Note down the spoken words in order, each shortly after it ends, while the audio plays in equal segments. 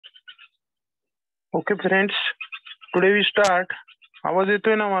Okay friends, today we start. आवाज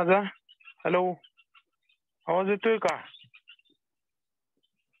येतोय ना माझा? हॅलो, आवाज येतोय का?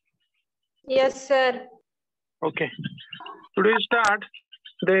 Yes, sir. Okay. Today we start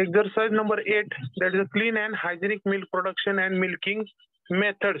the exercise number 8, that is a clean and hygienic milk production and milking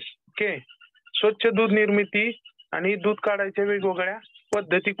methods. Okay. स्वच्छ दूध निर्मिती आणि दूध काढायच्या वेगवेगळ्या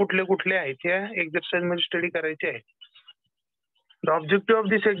पद्धती कुठल्या कुठल्या आहेत या एक्सरसाइज मध्ये स्टडी करायचे आहे. The objective of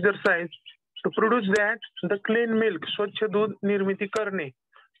this exercise to produce that the clean milk, स्वच्छ दूध निर्मिती करणे,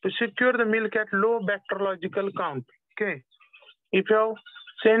 to secure the milk at low bacteriological count. Okay. If you are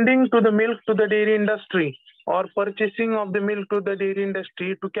sending to the milk to the dairy industry or purchasing of the milk to the dairy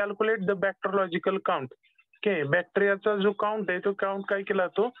industry to calculate the bacteriological count. Okay, बॅक्टेरियाचा जो count आहे तो count काय केला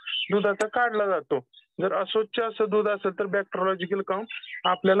जातो? दुधाचा काढला जातो. जर अस्वच्छ असं दूध असेल तर बॅक्टेरियोलॉजिकल काउंट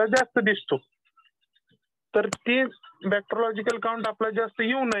आपल्याला जास्त दिसतो. तर ते बॅक्टेरियोलॉजिकल काउंट आपला जास्त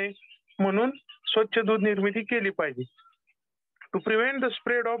येऊ नये म्हणून स्वच्छ दूध निर्मिती केली पाहिजे. To prevent the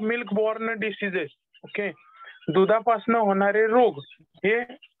spread of milk born diseases. Okay, दुधापासून होणारे रोग, हे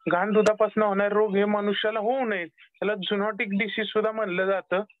घाण दुधापासून होणारे रोग हे मनुष्याला होऊ नये त्याला झुनोटिक डिसीज सुद्धा म्हणलं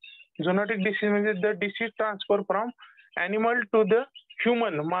जातं. झुनोटिक डिसीज म्हणजे the disease transfer from animal to the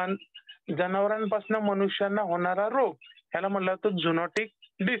human, जनावरांपासून मनुष्यांना होणारा रोग ह्याला म्हणलं जातं zoonotic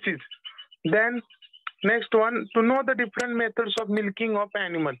disease. Then next one, to know the different methods of milking of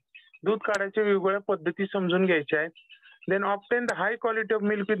animal. दूध काढायच्या वेगवेगळ्या पद्धती समजून घ्यायच्या आहेत. Then obtain the high quality of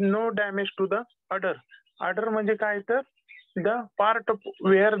milk with no damage to the अडर. अडर म्हणजे काय तर the part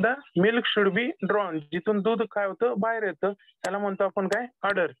wear the milk should be drawn, जिथून दूध काय होतं बाहेर येतं त्याला म्हणतो आपण काय?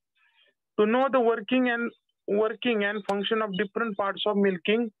 अडर. To know the working and function of different parts of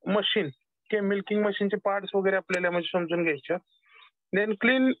milking machine. Milking मशीनचे पार्ट्स वगैरे आपल्याला म्हणजे समजून घ्यायचे. Then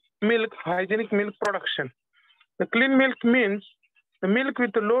clean milk, hygienic milk production. The clean milk means the milk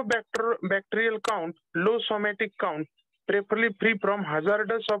with low bacterial count, low somatic count, preferably free from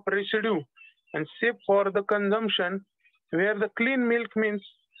hazardous of residue and safe for the consumption, where the clean milk means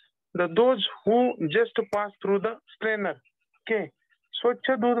those who just pass through the strainer. Okay.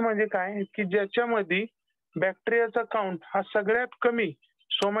 स्वच्छ दूध म्हणजे काय की ज्याच्यामध्ये बॅक्टेरियाचा count हा सगळ्यात कमी,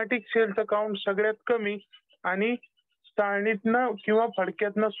 somatic सेलचा count सगळ्यात कमी आणि चाळणीतनं किंवा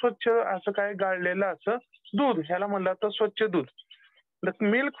फडक्यातनं स्वच्छ असं काय गाळलेलं असं दूध ह्याला म्हणलं जातं स्वच्छ दूध. The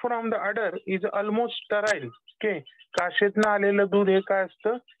milk from the udder is almost sterile. Okay. काशेतनं आलेलं दूध हे काय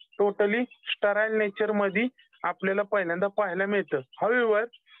असतं? टोटली स्टराईल नेचर मध्ये आपल्याला पहिल्यांदा पाहायला मिळतं. However,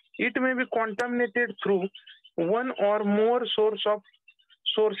 it may be contaminated through one or more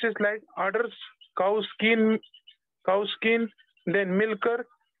sources like udders, cow skin, then milker,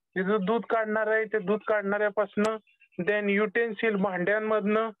 जिथं दूध काढणार आहे ते दूध काढणाऱ्यापासनं, देन युटेन्सिल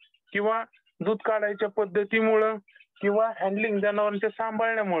भांड्यांमधनं किंवा दूध काढायच्या पद्धतीमुळं किंवा हँडलिंग जनावरांच्या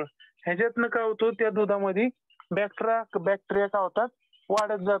सांभाळण्यामुळे ह्याच्यातनं काय होतं त्या दुधामध्ये बॅक्टेरिया काय होतात?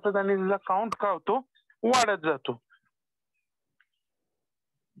 वाढत जातात आणि त्याचा काउंट काय होतो? वाढत जातो.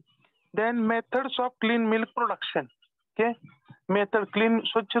 Then methods of clean milk production. Okay, method clean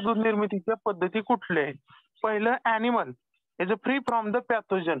स्वच्छ दूध निर्मितीच्या पद्धती कुठल्या आहेत? पहिलं, animal is free from the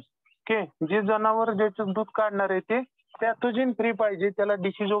pathogen. Okay, जे जनावर ज्याचं दूध काढणार आहे ते पॅथोजन फ्री पाहिजे, त्याला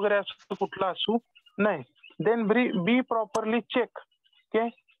डिसीज वगैरे असं कुठला असू नाही. Then be properly check. Okay,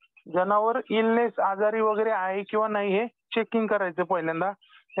 जनावर इलनेस आजारी वगैरे आहे किंवा नाही हे चेकिंग करायचं पहिल्यांदा.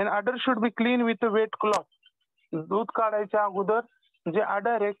 Then order should be clean with weight cloth. दूध काढायच्या अगोदर जे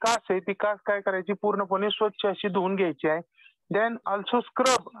अडर आहे, कास आहे, ती कास काय करायची? पूर्णपणे स्वच्छ अशी धुवून घ्यायची आहे. Then also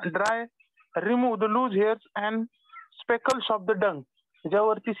scrub dry, remove the loose hairs and speckles of the डंग.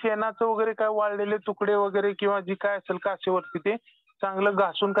 ज्यावरती शेणाचं वगैरे काय वाळलेले तुकडे वगैरे किंवा जी काय असेल कासेवरती ते चांगलं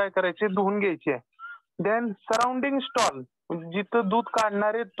घासून काय करायचे? धुवून घ्यायचे आहे. देन सराउंडिंग स्टॉल, जिथं दूध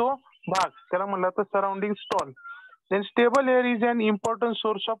काढणारे तो भाग त्याला म्हणलं तर surrounding stall. Then stable air is an important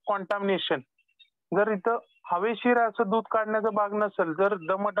source of contamination. जर इथं हवेशीर असं दूध काढण्याचा भाग नसेल, जर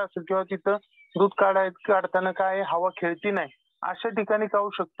दमट असेल किंवा तिथं दूध काढताना काय हवा खेळती नाही, अशा ठिकाणी काय होऊ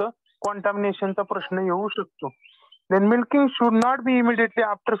शकतं? कॉन्टामिनेशनचा प्रश्न येऊ शकतो. Then milking should not be immediately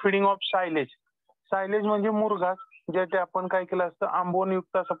after feeding of silage. Silage म्हणजे मुरघास, ज्याचे आपण काय केलं असतं?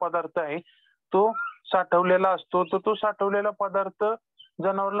 आंबोनयुक्त असा पदार्थ आहे तो साठवलेला असतो. तो साठवलेला पदार्थ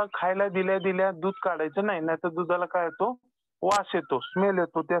जनावरला खायला दिल्या दूध काढायचं नाही, नाहीतर दुधाला काय येतो? वास येतो, स्मेल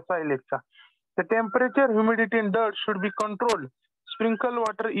येतो त्या सायलेजचा. The temperature, humidity in dust should be controlled. Sprinkle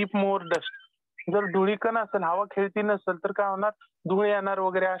water if more dust. जर धुळीकण असेल, हवा खेळती नसेल तर काय होणार? धूळ येणार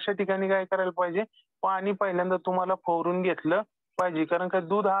वगैरे. अशा ठिकाणी काय करायला पाहिजे? पाणी पहिल्यांदा तुम्हाला फवरून घेतलं पाहिजे, कारण काय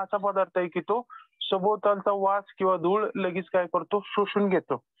दूध हा असा पदार्थ आहे की तो सभोवतालचा वास किंवा धूळ लगेच काय करतो? शोषून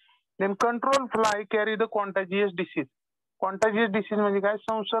घेतो. Then control fly carry the contagious disease. Contagious disease म्हणजे काय,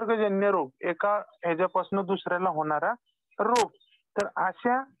 संसर्गजन्य रोग, एका ह्याच्यापासून दुसऱ्याला होणारा रोग. तर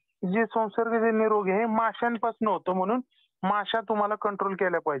अशा जे संसर्गजन्य रोग आहे हे माशांपासून होतो, म्हणून माशा तुम्हाला कंट्रोल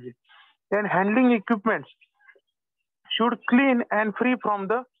केल्या पाहिजे. Then handling equipment should clean and free from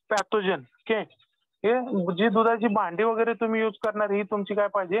the pathogen. Okay, हे जी दुधाची भांडी वगैरे तुम्ही यूज करणार ही तुमची काय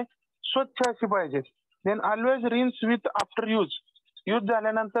पाहिजे, स्वच्छ अशी पाहिजे. Then always rinse with after use, use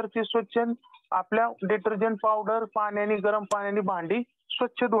झाल्यानंतर ते स्वच्छ आपल्या डिटर्जंट पावडर पाण्याने, गरम पाण्याने भांडी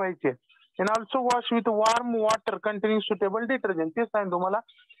स्वच्छ धुवायची. And also wash with warm water containing suitable detergent. तेच सांगितलं तुम्हाला,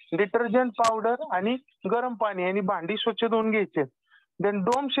 डिटर्जंट पावडर आणि गरम पाणी आणि भांडी स्वच्छ धुवून घ्यायचे. Then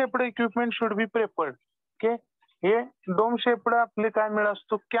dome shaped equipment should be preferred. Okay, हे डोम शेप्ड आपले काय मिळ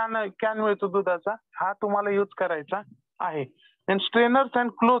असतो, कॅन मिळतो दुधाचा, हा तुम्हाला यूज करायचा आहे. Then strainers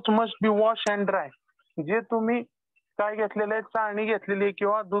and cloth must be wash and dry. जे तुम्ही काय घेतलेलं आहे, चाळणी घेतलेली आहे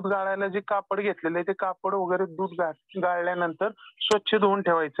किंवा दूध गाळायला जे कापड घेतलेलं आहे ते कापड वगैरे दूध गाळल्यानंतर स्वच्छ धुवून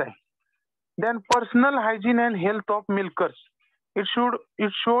ठेवायचं आहे. Then personal hygiene and health of मिल्कर्स, it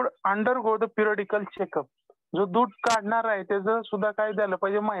should undergo the पिरियडिकल checkup. जो दूध काढणार आहे त्याचं सुद्धा काय झालं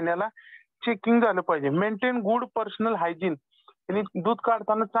पाहिजे, महिन्याला चेकिंग झालं पाहिजे. मेंटेन गुड पर्सनल हायजीन, आणि दूध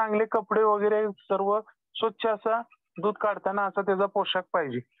काढताना चांगले कपडे वगैरे सर्व स्वच्छ असा दूध काढताना असा त्याचा पोशाख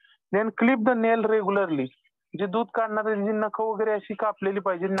पाहिजे. Then clip the nail regularly, जे दूध काढणारे जी नख वगैरे अशी कापलेली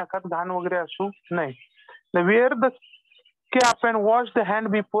पाहिजे, नखात घाण वगैरे असू नये. Wear the cap and wash the hand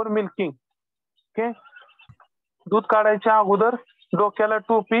before milking. Okay, दूध काढायच्या अगोदर डोक्याला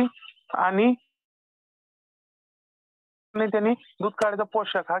टोपी आणि त्यांनी दूध काढायचा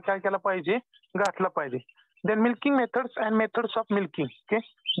पोशाख हा काय केला पाहिजे, घातला पाहिजे. Then milking methods and methods of milking. Okay,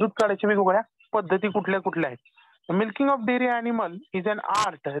 दूध काढायच्या वेगवेगळ्या पद्धती कुठल्या कुठल्या आहेत. Milking of dairy animal is an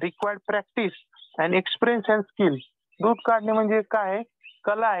art required practice and experience and skill. दूध काढणे म्हणजे काय,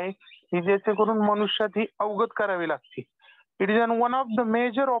 कला आहे ही ज्याच्याकडून मनुष्यात ही अवगत करावी लागते. It is an one of the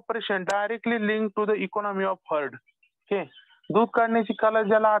major operation directly link to the economy of heard. Okay, दूध काढण्याची कला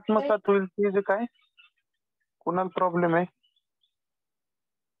ज्याला आत्मसात होईल ते जे काय, कुणाला प्रॉब्लेम आहे,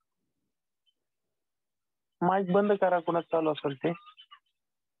 माईक बंद करा कुणाच चालू असेल ते.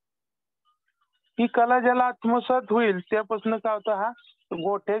 ही कला ज्याला आत्मसात होईल त्यापासून काय होतं, हा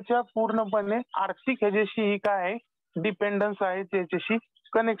गोठ्याच्या पूर्णपणे आर्थिक ह्याच्याशी ही काय आहे, डिपेंडन्स आहे, त्याच्याशी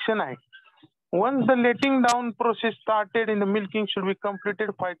कनेक्शन आहे. Once the letting down process started in the milking should be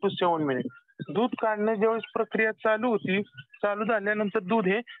completed 5 to 7 minutes. दूध काढणे ज्यावेळेस प्रक्रिया चालू होती, चालू झाल्यानंतर दूध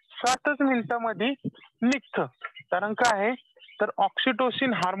हे 7 मिनिटांमध्ये निघतं. कारण काय आहे, तर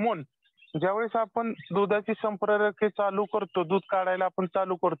ऑक्सिटोसिन हार्मोन ज्यावेळेस आपण दुधाची संप्रेरक चालू करतो, दूध काढायला आपण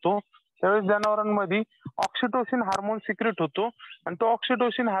चालू करतो, त्यावेळेस जनावरांमध्ये ऑक्सिटोसिन हार्मोन सिक्रेट होतो आणि तो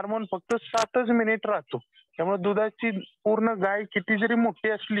ऑक्सिटोसिन हार्मोन फक्त 7 मिनिट राहतो. त्यामुळे दुधाची पूर्ण गाय किती जरी मोठी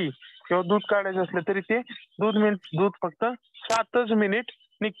असली किंवा दूध काढायचं असलं तरी ते दूध फक्त 7 मिनिट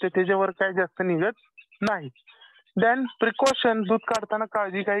निघते, त्याच्यावर काय जास्त निघत नाही. देन प्रिकॉशन, दूध काढताना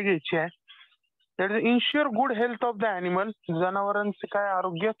काळजी काय घ्यायची आहे, that is इन्श्युअर good health of the animal, जनावरांचे काय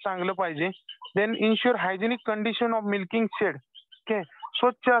आरोग्य चांगलं पाहिजे. Then इन्श्युअर hygienic condition of milking shade. Okay,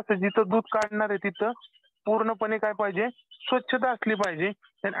 स्वच्छ असं जिथं दूध काढणार आहे तिथं पूर्णपणे काय पाहिजे, स्वच्छता असली पाहिजे.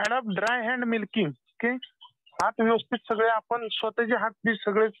 Then adopt dry hand milking. Okay, हात व्यवस्थित सगळे आपण स्वतःचे हात बी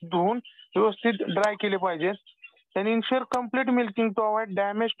सगळे धुवून व्यवस्थित ड्राय केले पाहिजेत. Then इन्श्युअर complete milking to avoid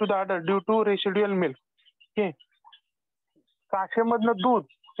damage to the order due to residual milk. Okay, काशेमधलं दूध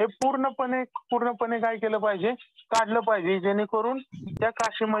हे पूर्णपणे काय केलं पाहिजे, काढलं पाहिजे, जेणेकरून त्या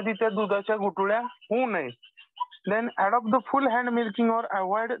काशेमध्ये त्या दुधाच्या गुठळ्या होऊ नये. Then adopt the full hand milking और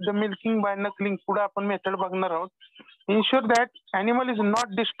अवॉइड द मिल्किंग बाय नकलिंग. पुढे आपण मेथड बघणार आहोत. इन्श्युअर that animal is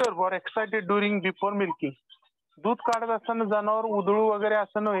not disturb और एक्साइटेड ड्युरिंग बिफोर मिल्किंग. दूध काढत असताना जनावर उधळू वगैरे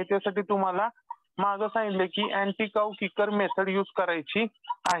असं नव्हे, त्यासाठी तुम्हाला मागं सांगितलं की अँटी काऊ किकर मेथड यूज करायची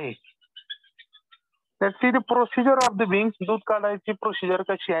आहे. Let's see the procedure of the being. दूध काढायची प्रोसिजर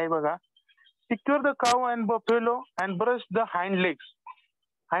कशी आहे बघा. Secure the cow and buffalo and brush the hind legs.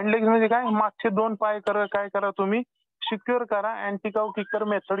 Hind legs म्हणजे काय, मागचे 2 पाय काय करा तुम्ही, सिक्युअर करा. अँटी काऊ किकर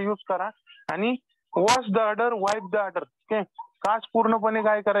मेथड यूज करा आणि wash the order, वाईप the order. Okay, कास पूर्णपणे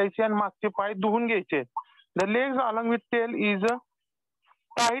काय करायची आणि मागचे पाय धुवून घ्यायचे. The legs along with tail is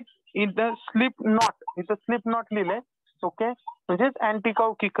tight in the slip not. इथं स्लिप नॉट लिहिलंय. ओके, म्हणजेच अँटी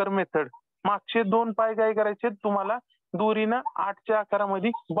काऊ किकर मेथड. मागचे 2 पाय काय करायचे, तुम्हाला दोरीनं 8च्या आकारामध्ये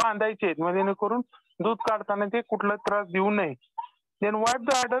बांधायचे आहेत, जेणेकरून दूध काढताना ते कुठला त्रास देऊ नये. Then wipe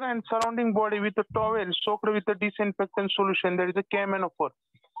the udder and surrounding body with a towel soaked with a disinfectant solution. That is a KMNO4.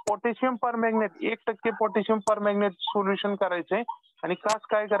 Potassium परमॅग्नेट 1% potassium परमॅग्नेट solution करायचंय आणि कास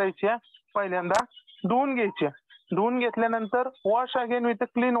काय करायची, पहिल्यांदा धुवून घ्यायची. धुवून घेतल्यानंतर wash again with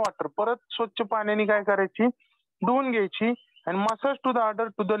clean water, परत स्वच्छ पाण्याने काय करायची, धुवून घ्यायची आणि massage to the order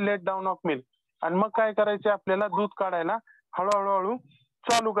to the late down of milk. आणि मग काय करायचे आपल्याला दूध काढायला हळूहळू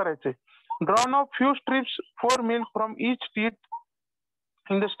चालू करायचे. Drawn of few strips for milk from each teeth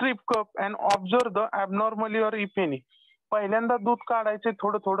in the strip cup and observe the ॲबनॉर्मली or if any. पहिल्यांदा दूध काढायचे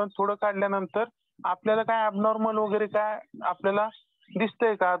थोडं काढल्यानंतर आपल्याला काय ॲबनॉर्मल वगैरे काय आपल्याला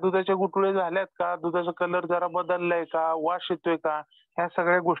दिसतंय का, दुधाचे गुठळे झाल्यात का, दुधाचा कलर जरा बदललाय का, वास येतोय का, ह्या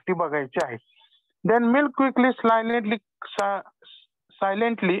सगळ्या गोष्टी बघायच्या आहेत. Then milk quickly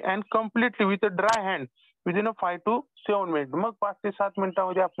silently and completely with a dry hand within a 5 to 7 minute. मग 5 ते 7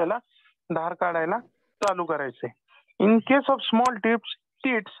 मिनिटांमध्ये आपल्याला धार काढायला चालू करायचे. In case of small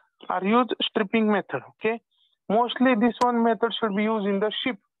tits R use striping method. Okay, mostly this one method should be use in the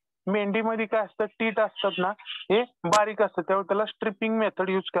ship. मेंढीमध्ये काय असतं, टीट असतात ना, हे बारीक असतात, त्यामुळे त्याला स्ट्रिपिंग मेथड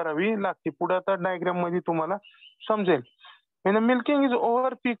यूज करावी लागते. पुढे आता डायग्राम मध्ये तुम्हाला समजेल. When the milking is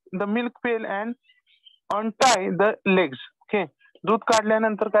over, pick the milk pail and untie the legs. Okay, दूध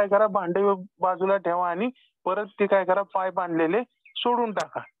काढल्यानंतर काय करा, भांडे बाजूला ठेवा आणि परत ते काय करा, पाय बांधलेले सोडून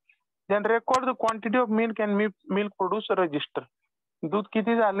टाका. Then record the quantity of milk and milk produce register. दूध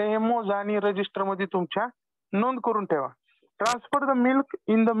किती झाले हे मोजा आणि रजिस्टर मध्ये तुमच्या नोंद करून ठेवा. Transfer the milk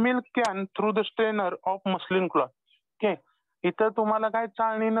in the milk can through the strainer of muslin cloth. Okay, इथं तुम्हाला काय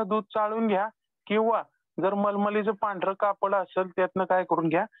चाळणीनं दूध चाळून घ्या किंवा जर मलमलीचं पांढरं कापड असेल त्यातनं काय करून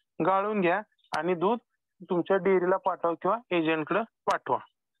घ्या, गाळून घ्या आणि दूध तुमच्या डेअरीला पाठवा किंवा एजंटकडे पाठवा.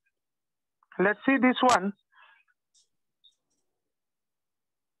 Let's see this one.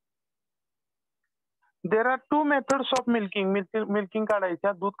 There are 2 methods of milking. Milking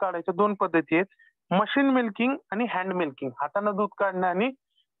काढायच्या, दूध काढायच्या 2 पद्धती आहेत. मशीन मिल्किंग आणि हँड मिल्किंग. हाताने दूध काढणं आणि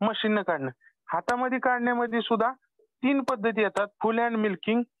मशीनने काढणं. हातामध्ये काढण्यामध्ये सुद्धा 3 पद्धती येतात. फुल हँड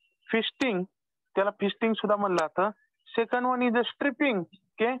मिल्किंग, फिस्टिंग, त्याला फिस्टिंग सुद्धा म्हणलं जातं. Second one is a striping.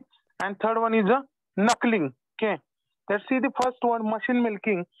 Okay, and third one is a नकलिंग. Okay, let's see the first one, machine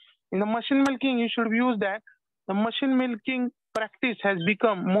milking. In the machine milking you should use that the machine milking practice has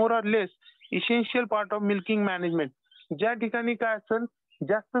become more or less essential part of milking management. ज्या ठिकाणी काय असेल,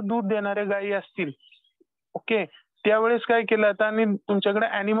 जास्त दूध देणाऱ्या गायी असतील, okay, त्यावेळेस काय केलं जातं आणि तुमच्याकडे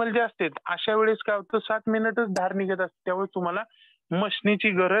अॅनिमल जे असतात अशा वेळेस काय होतं, 7 मिनिटच धार निघत असते, त्यावेळेस तुम्हाला मशनीची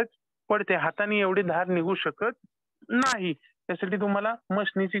गरज पडते. हाताने एवढी धार निघू शकत नाही, त्यासाठी तुम्हाला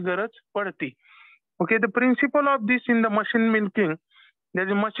मशनीची गरज पडते. Okay, the principle of this in the machine milking,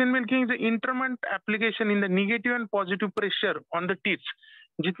 the machine milking is an intermittent application in the negative and positive pressure on the teats.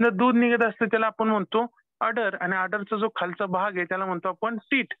 जिथनं दूध निघत असतं त्याला आपण म्हणतो अडर, आणि अडरचा जो खालचा भाग आहे त्याला म्हणतो आपण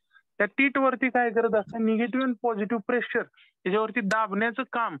टीट. त्या टीट वरती काय करत असतं, निगेटिव्ह आणि पॉझिटिव्ह प्रेशर त्याच्यावरती दाबण्याचं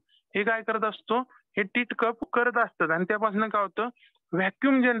काम हे काय करत असतो, हे टीट कप करत असतात. आणि त्यापासून काय होतं,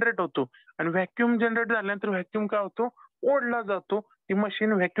 व्हॅक्यूम जनरेट होतो. आणि व्हॅक्यूम जनरेट झाल्यानंतर व्हॅक्यूम काय होतो, ओढला जातो. ती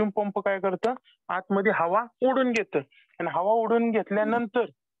मशीन व्हॅक्यूम पंप काय करतं, आतमध्ये हवा ओढून घेतं. आणि हवा ओढून घेतल्यानंतर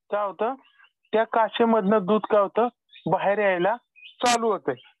काय होतं, त्या काचेमधनं दूध काय होतं, बाहेर यायला चालू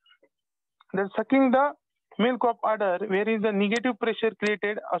होतंय. Then sucking the milk of udder where is the negative pressure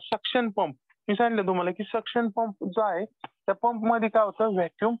created a suction pump. मी सांगितलं तुम्हाला की सक्शन पंप जो आहे त्या पंप मध्ये काय होतं,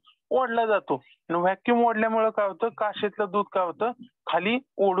 व्हॅक्यूम ओढला जातो. आणि व्हॅक्यूम ओढल्यामुळे काय होतं, काशेतलं दूध काय होतं, खाली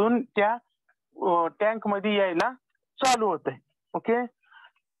ओढून त्या टँक मध्ये यायला चालू होतंय. Okay,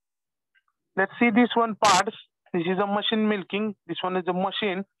 let's see this one parts. This is a machine milking, this one is a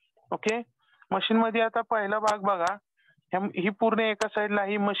machine. Okay, machine मध्ये आता पहिला भाग बघा, ही पूर्ण एका साईडला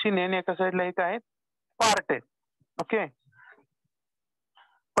ही मशीन आहे आणि एका साईडला एक आहे पार्ट आहे. ओके,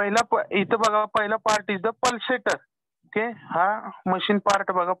 इथं बघा, पहिला part is the pulsator. Okay, हा मशीन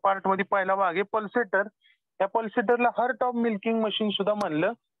पार्ट बघा, पार्ट मध्ये पहिला भाग आहे पल्सेटर. त्या पल्सेटरला हार्ट ऑफ मिल्किंग मशीन सुद्धा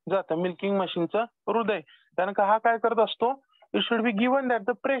म्हणलं जातं, मिल्किंग मशीनचं हृदय. कारण का हा काय करत असतो, it should be given that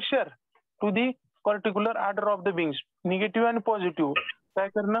the pressure to the particular order of the बिंग्स. Negative आणि पॉझिटिव्ह काय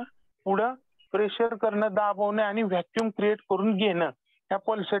करणं, पुढं प्रेशर करणं, दाबवणं आणि व्हॅक्यूम क्रिएट करून घेणं, ह्या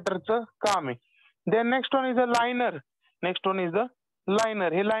पल्सेटरचं काम आहे. Then next one is a liner. Next one is the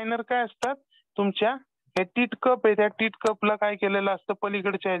liner. हे लायनर काय असतात, तुमच्या हे टीट कप आहे, त्या टीट कपला काय केलेलं असतं,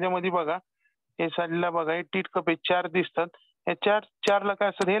 पलीकडच्या ह्याच्यामध्ये बघा, हे साईडला बघा, हे टीट कप आहे, 4 दिसतात. या चारला काय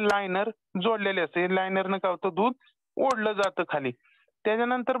असतं, हे लायनर जोडलेले असते. हे लायनरनं काय होतं, दूध ओढलं जातं खाली.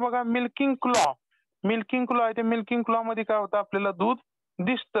 त्याच्यानंतर बघा मिल्किंग क्लॉ. मिल्किंग क्लॉ आहे, त्या मिल्किंग क्लॉ मध्ये काय होतं, आपल्याला दूध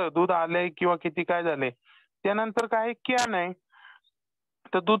दिसतं, दूध आलंय किंवा किती काय झालंय. त्यानंतर काय कॅन आहे,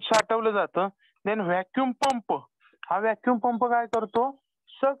 तर दूध साठवलं जातं. Then vacuum pump. हा व्हॅक्यूम पंप काय करतो,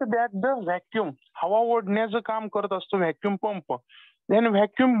 सक दॅट द व्हॅक्यूम, हवा ओढण्याचं काम करत असतो vacuum pump. Then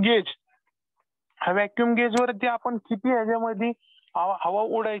vacuum gauge. हा व्हॅक्यूम गेज वरती आपण किती ह्याच्यामध्ये हवा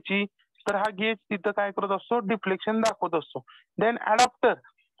ओढायची, तर हा गेज तिथं काय करत असतो, डिफ्लेक्शन दाखवत असतो. Then adapter.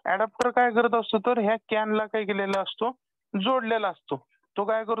 अडॅप्टर काय करत असतो तर ह्या कॅनला काय केलेला असतो, जोडलेला असतो. तो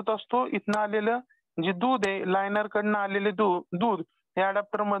काय करत असतो, इथनं आलेलं जे दूध आहे लायनर कडनं आलेले दूध या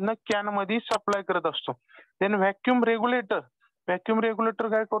अडॅप्टर मधनं कॅन मध्ये सप्लाय करत असतो. देन व्हॅक्युम रेग्युलेटर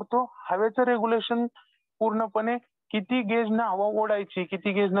काय करतो, हवेचं रेग्युलेशन पूर्णपणे किती गेजनं हवा ओढायची,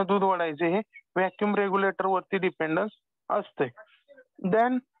 किती गेजनं दूध ओढायचे हे व्हॅक्युम रेग्युलेटर वरती डिपेंडन्स असते.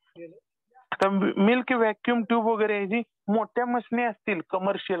 देन मिल्क व्हॅक्युम ट्यूब वगैरे जी मोठ्या मशीनी असतील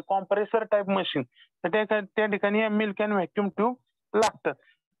कमर्शियल कॉम्प्रेसर टाईप मशीन तर त्या ठिकाणी मिल्क अँड व्हॅक्युम ट्यूब लागतात.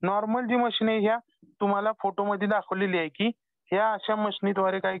 नॉर्मल जी मशीन आहे ह्या तुम्हाला फोटोमध्ये दाखवलेली आहे की ह्या अशा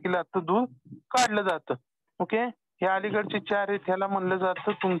मशीनीद्वारे काय केलं जातं, दूध काढलं जातं. ओके, ह्या अलीकडचे 4 आहेत ह्याला म्हणलं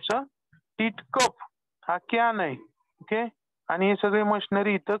जातं तुमचं टीट कप, हा कॅन आहे. ओके, आणि हे सगळी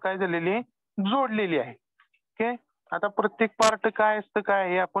मशिनरी इथं काय झालेली आहे, जोडलेली आहे. ओके, आता प्रत्येक पार्ट काय असतं काय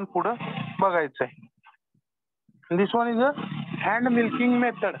हे आपण पुढं बघायचं आहे. दिस one is a hand milking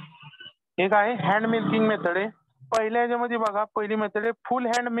method. हे काय हँड मिल्किंग मेथड आहे. पहिल्या ह्याच्यामध्ये बघा, पहिली मेथड आहे फुल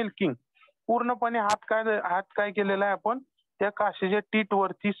हँड मिल्किंग. पूर्णपणे हात काय केलेला आहे आपण त्या काशीच्या टीट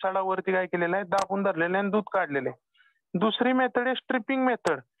वरती सडावरती काय केलेलं आहे, दाबून धरलेलं आहे आणि दूध काढलेलं आहे. दुसरी मेथड आहे स्ट्रिपिंग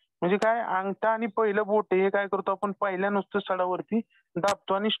मेथड. म्हणजे काय, अंगठा आणि पहिलं बोट हे काय करतो आपण पहिल्या नुसतं सडावरती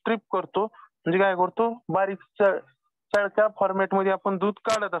दाबतो आणि स्ट्रिप करतो. म्हणजे काय करतो, बारीक चळक्या फॉर्मॅट मध्ये आपण दूध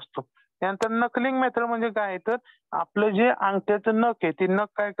काढत असतो. त्यानंतर नकलिंग मेथड म्हणजे काय तर आपलं जे अंगठ्याचं नख आहे ते नख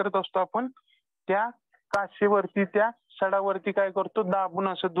काय करत असतो आपण त्या काशीवरती त्या सडावरती काय करतो, दाबून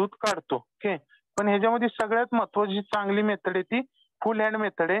असं दूध काढतो. ओके, पण ह्याच्यामध्ये सगळ्यात महत्वाची चांगली मेथड आहे ती फुल हँड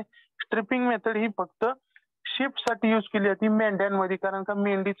मेथड आहे. स्ट्रिपिंग मेथड ही फक्त शिप साठी युज केली जाते मेंढ्यांमध्ये, कारण का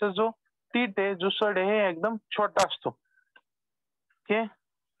मेंढीचा जो टीट आहे जो सड आहे हे एकदम छोटा असतो. Okay,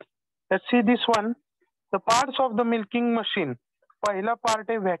 let's see this one, the parts of the milking machine. पहिला पार्ट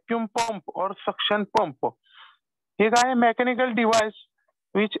आहे व्हॅक्यूम पंप और सक्शन पंप. हे काय mechanical device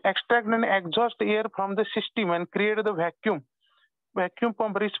which extract and exhaust air from the system and create the vacuum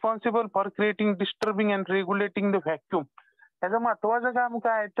pump responsible for creating, disturbing and regulating the vacuum. याचं महत्वाचं काम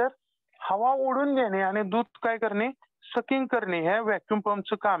काय तर हवा ओढून घेणे आणि दूध काय करणे, सकिंग करणे, हे व्हॅक्युम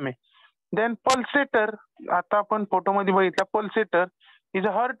पंपचं काम आहे. देन पल्सेटर, आता आपण फोटोमध्ये बघितलं pulsator is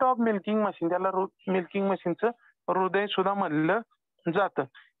a heart of milking machine. त्याला मिल्किंग मशीनचं हृदय सुद्धा म्हणलं जातं.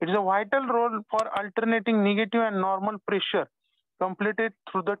 It is a vital role for alternating negative and normal pressure completed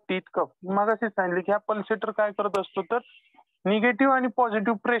through the teeth cup. मग असे सांगितले की हा पल्सेटर काय करत असतो तर निगेटिव्ह आणि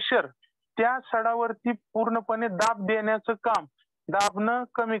पॉझिटिव्ह प्रेशर त्या सडावरती पूर्णपणे दाब देण्याचं काम, दाबणं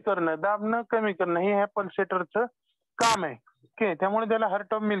कमी करणं हे ह्या पल्सेटरचं काम आहे. ओके, त्यामुळे त्याला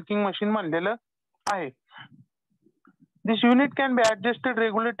हार्ट ऑफ मिल्किंग मशीन म्हणलेलं आहे. दिस unit can be adjusted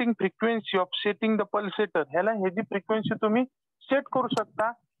regulating frequency of setting the pulsator. ह्याला ह्याची फ्रिक्वेन्सी तुम्ही सेट करू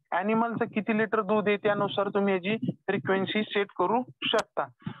शकता. अॅनिमलचं किती लिटर दूध आहे त्यानुसार तुम्ही याची फ्रिक्वेन्सी सेट करू शकता.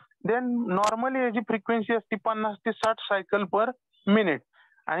 देन नॉर्मली याची फ्रिक्वेन्सी असते 50 ते 60 सायकल पर मिनिट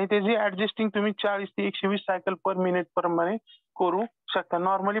आणि त्याची ऍडजस्टिंग तुम्ही 40 ते 120 सायकल पर मिनिट प्रमाणे करू शकता.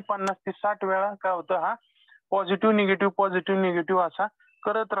 नॉर्मली 50 ते 60 वेळा काय होतं, हा पॉझिटिव्ह निगेटिव्ह असा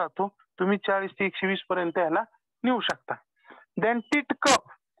करत राहतो. तुम्ही 40 ते 120 पर्यंत याला नेऊ शकता. देन टीट कप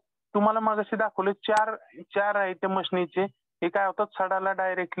तुम्हाला मागाशी दाखवले चार आहे त्या मशीनीचे. हे काय होतात, सडाला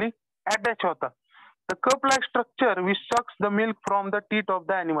डायरेक्टली अटॅच होतात. The cup like structure which sucks the milk from the teeth of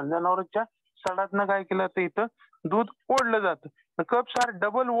the animal. जनावरांच्या सडातनं काय केलं तर इथं दूध ओढलं जातं. The cups R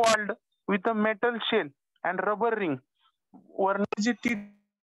double walled with a metal shell and rubber ring. वरची टीथ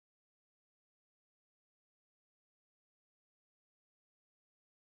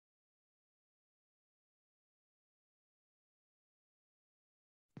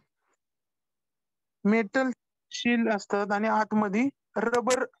मेटल शील असतात आणि आतमध्ये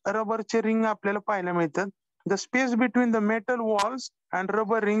रबरचे रिंग आपल्याला पाहायला मिळतात. The space between the metal walls and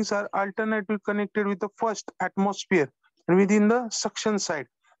rubber rings R alternative connected with the first atmosphere with in the suction side.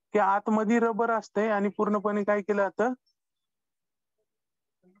 की आतमध्ये रबर असते आणि पूर्णपणे काय केलं जातं,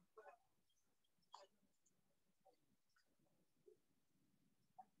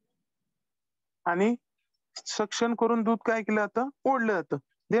 आणि सक्शन करून दूध काय केलं जातं, ओढलं जातं.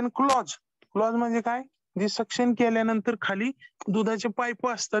 देन क्लॉज म्हणजे काय, जे सक्शन केल्यानंतर खाली दुधाचे पाईप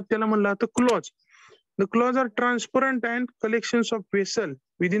असतात त्याला म्हणलं जातं clause. The clause R transparent and collections of vessel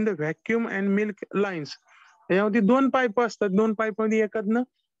within the vacuum and milk lines. यामध्ये 2 पाईप असतात. 2 पाईप मध्ये एखादनं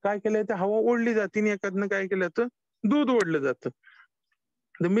काय केलं तर हवा ओढली जाते आणि एखादनं काय केलं तर दूध ओढलं जातं.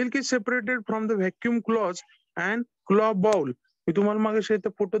 The milk is separated from the vacuum clause and claw bowl. मी तुम्हाला मागे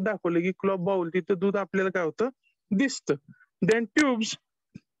फोटो दाखवले की क्लॉ बाउल तिथं दूध आपल्याला काय होतं दिसतं. Then tubes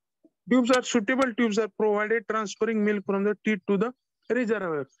R suitable. Tubes R provided transferring milk from the teeth to the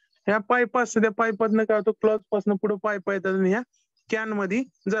reservoir. ह्या पाईप असतात, त्या पाईपातनं काय होतं क्लॉज पासून पुढे पाईप येतात आणि ह्या कॅन मध्ये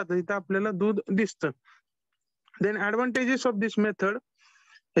जातं, इथं आपल्याला दूध दिसतं. Then advantages of this method,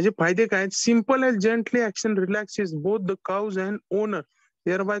 त्याचे फायदे काय? Simple and gently action रिलॅक्सेस both the cows and owner,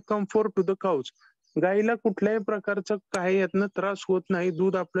 there bye comfort to the cows. गाईला कुठल्याही प्रकारचा काही यातनं त्रास होत नाही,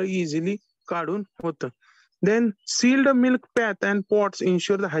 दूध आपलं इझिली काढून होतं. Then sealed milk path and pots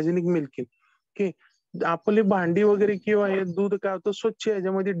ensure the hygienic milking. Okay, आपली भांडी वगैरे किंवा हे दूध काय होतं स्वच्छ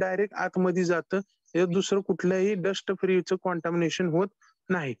याच्यामध्ये डायरेक्ट आतमध्ये जातं, याच्यात दुसरं कुठल्याही डस्ट फ्रीचं कॉन्टॅमिनेशन होत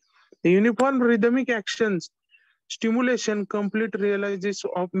नाही. Uniform rhythmic actions stimulation complete realises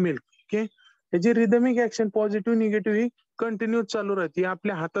of milk. Okay, याची रिदमिक ऍक्शन पॉझिटिव्ह निगेटिव्ह ही कंटिन्यू चालू राहते,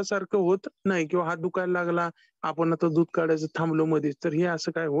 आपल्या हातासारखं होत नाही किंवा हात दुखायला लागला आपण आता दूध काढायचं थांबलो मध्येच, तर हे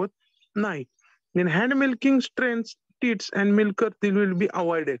असं काय होत नाही. Hand milking strains tits and मिल्कर will be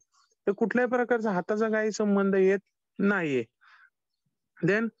avoided, तर कुठल्याही प्रकारचा हाताचा काही संबंध येत नाहीये.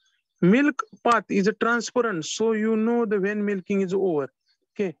 Then milk path is a transparent so you know the when milking is over.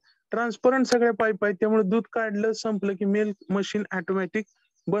 Okay, transparent सगळ्या पाईप आहेत, त्यामुळे दूध काढलं संपलं की मिल्क मशीन ऑटोमॅटिक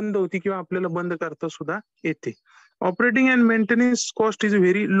बंद होती किंवा आपल्याला बंद करता सुद्धा येते. Operating and maintenance cost is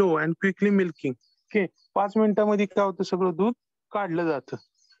very low and quickly milking. Okay, 5 मिनिटांमध्ये काय होतं, सगळं दूध काढलं जातं.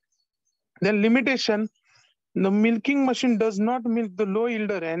 Then limitation, the milking machine does not milk the low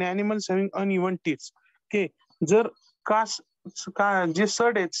elder and animals having uneven teeths. Okay, जर जे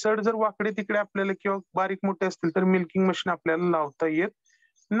सड आहेत, सड जर वाकडे तिकडे आपल्याला किंवा बारीक मोठे असतील तर मिल्किंग मशीन आपल्याला लावता येत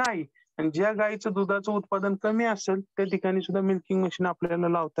नाही. आणि ज्या गाईचं दुधाचं उत्पादन कमी असेल त्या ठिकाणी सुद्धा मिल्किंग मशीन आपल्याला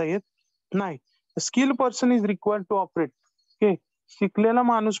लावता येत नाही. Skill person is required to operate. Okay, शिकलेला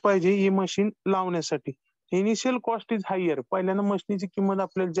माणूस पाहिजे ही मशीन लावण्यासाठी. इनिशियल कॉस्ट इज हायर, पहिल्यांदा मशीनची किंमत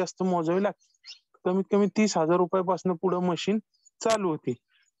आपल्याला जास्त मोजावी लागते, कमीत कमी 30,000 रुपयापासून पुढे मशीन चालू होती.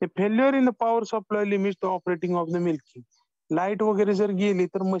 Failure in the power supply limit the operating of the milking, light वगैरे जर गेली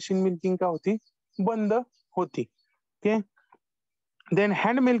तर मशीन मिल्किंग काय होती, बंद होती. ओके, देन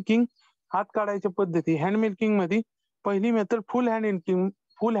हँड मिल्किंग, हात काढायच्या पद्धती. हँड मिल्किंग मध्ये पहिली मेथड फुल हँड मिल्किंग.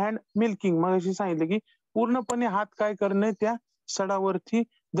 फुल हँड मिल्किंग मग अशी सांगितलं की पूर्णपणे हात काय करणे, त्या सडावरती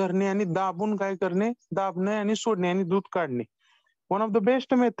धरणे आणि दाबून काय करणे, दाबणे आणि सोडणे आणि दूध काढणे. One of the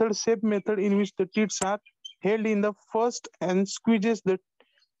best method, safe method in which the tits R held in the first and squeezes the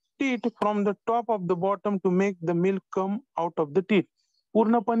teeth from the top of the bottom to make the milk come out of the teeth.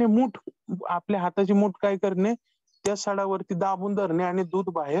 पूर्णपणे मूठ, आपल्या हाताची मूठ काय करणे, त्या सडावरती दाबून धरणे आणि दूध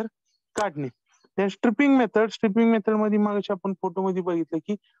बाहेर काढणे. स्ट्रिपिंग मेथड, स्ट्रिपिंग मेथड मध्ये मग आपण फोटो मध्ये बघितलं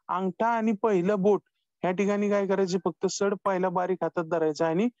की अंगठा आणि पहिलं बोट या ठिकाणी काय करायचे, फक्त सड पहिला बारीक हातात धरायचा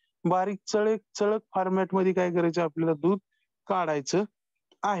आणि बारीक चळक फॉर्मॅट मध्ये काय करायचं, आपल्याला दूध काढायचं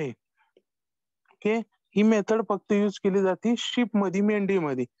आहे. ओके, ही मेथड फक्त यूज केली जाते शिप मध्ये,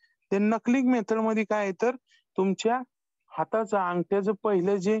 मेंढीमध्ये. ते नकलिंग मेथड मध्ये काय आहे, तर तुमच्या हाताचा अंगठ्याचं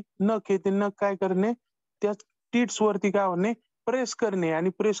पहिलं जे नख आहे ते नख काय करणे, त्या टीट्स वरती काय होणे, प्रेस करणे आणि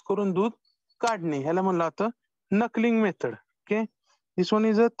प्रेस करून दूध काढणे, ह्याला म्हणलं जातं नकलिंग method. Okay, this one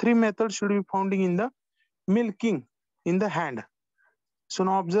is a 3 method should be founding in the milking in the hand. So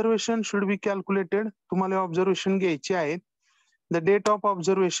observation should be calculated, तुम्हाला ऑब्झर्वेशन घ्यायचे आहेत. The date of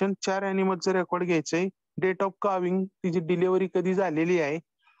observation, 4 अॅनिमलचं record घ्यायचंय. डेट ऑफ काविंग, तिची डिलिव्हरी कधी झालेली आहे.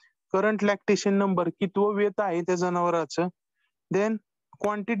 Current lactation number, कितवं वेत आहे त्या जनावराचं. Then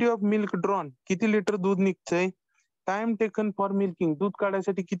quantity of milk drawn, किती लिटर दूध निघतंय. टाइम टेकन फॉर मिल्किंग, दूध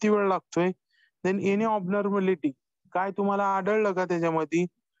काढायसाठी किती वेळ लागतोय. देन एनी ऑब्नॉर्मॅलिटी, काय तुम्हाला आढळलं का त्याच्यामध्ये.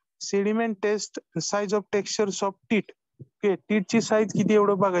 Sediment taste, size of textures of tit. Okay, टीटची size किती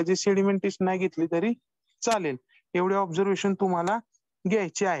एवढं बघायचे, सेडिमेंट टेस्ट नाही घेतली तरी चालेल, एवढे ऑब्झर्वेशन तुम्हाला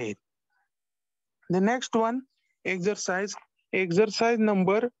घ्यायचे आहेत. The next one, exercise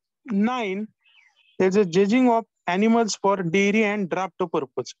number 9, there's a judging of animals for dairy and draft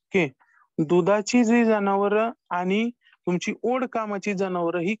purpose. Okay, दुधाची जी जनावर आणि तुमची ओढ कामाची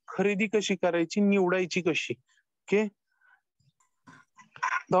जनावर ही खरेदी कशी करायची, निवडायची कशी. Okay,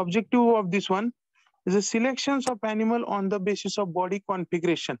 the objective of this one is a selection of animal on the basis of body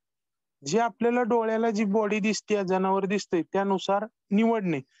configuration. जे आपल्याला डोळ्याला जी बॉडी दिसते, जनावर दिसते त्यानुसार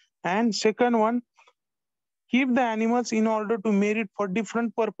निवडणे. And second one, keep the animals in order to merit for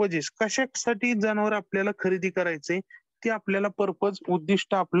different purposes. कशासाठी जनावर आपल्याला खरेदी करायचे ते आपल्याला पर्पज,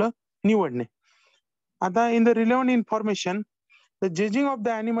 उद्दिष्ट आपलं निवडणे. आता in the relevant information, the judging of the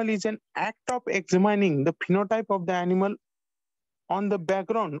animal is an act of examining the phenotype of the animal on the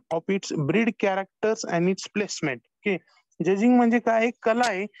background of its breed characters and it's placement. Okay, judging म्हणजे काय, एक कला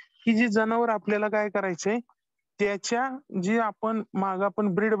आहे की जी जनावर आपल्याला काय करायचंय, त्याच्या जे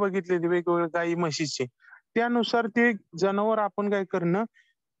आपण ब्रीड बघितलेली वेगवेगळ्या गाई म्हशीचे, त्यानुसार ते जनावर आपण काय करणं,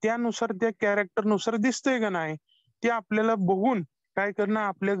 त्यानुसार त्या कॅरेक्टर नुसार दिसतंय का नाही ते आपल्याला बघून काय करणं,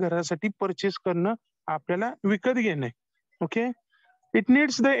 आपल्या घरासाठी परचेस करणं, आपल्याला विकत घेणं. Okay, it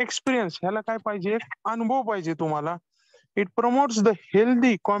needs the experience, ह्याला काय पाहिजे, अनुभव पाहिजे तुम्हाला. It promotes the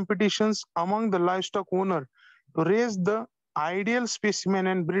healthy competitions among the लाईव्हस्टॉक owner to raise the ideal specimen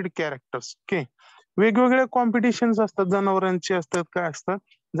and breed characters. Okay, वेगवेगळ्या कॉम्पिटिशन्स असतात, जनावरांचे असतात, काय असतात,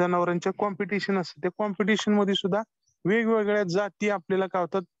 जनावरांच्या कॉम्पिटिशन असतात. त्या कॉम्पिटिशन मध्ये सुद्धा वेगवेगळ्या जाती आपल्याला काय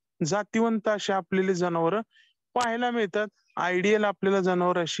होतात, जातीवंत असे आपल्याला जनावर पाहायला मिळतात. आयडियल आपल्याला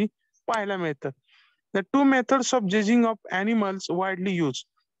जनावर अशी पाहायला मिळतात. The two methods of judging of animals widely use.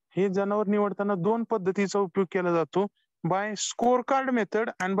 हे जनावर निवडताना दोन पद्धतीचा उपयोग केला जातो, bye score card method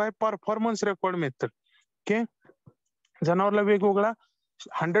and bye performance record method. Okay, जनावरला वेगवेगळा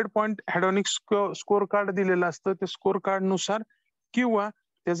 100 पॉईंट हेडॉनिक स्कोर कार्ड दिलेलं असतं. त्या स्कोर कार्ड नुसार किंवा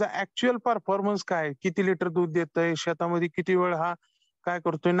त्याचा ऍक्च्युअल परफॉर्मन्स काय, किती लिटर दूध देतंय, शेतामध्ये किती वेळ हा काय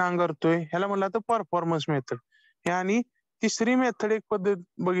करतोय, नांगरतोय, ह्याला म्हणलं तर परफॉर्मन्स मेथड. आणि तिसरी मेथड एक पद्धत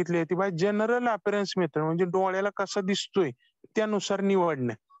बघितली आहे ती बाय जनरल अपीअरन्स मेथड, म्हणजे डोळ्याला कसा दिसतोय त्यानुसार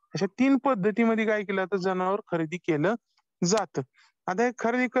निवडणं. अशा 3 पद्धतीमध्ये काय केलं तर जनावर खरेदी केलं जातं. आता हे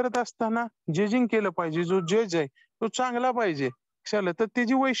खरेदी करत असताना जजिंग केलं पाहिजे. जो जज आहे तो चांगला पाहिजे. चला, तर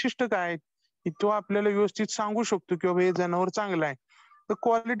त्याची वैशिष्ट्य काय आहेत, की तो आपल्याला व्यवस्थित सांगू शकतो की बाबा हे जनावर चांगलं आहे. द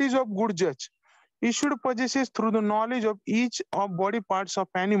क्वालिटीज ऑफ गुड जज, he should possesses through the knowledge of each of body parts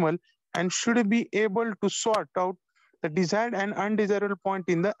of animal and should be able to sort out the desired and undesirable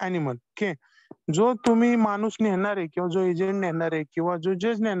point in the animal. Okay, जो तुम्ही माणूस नेणार आहे किंवा जो agent नेणार आहे किंवा जो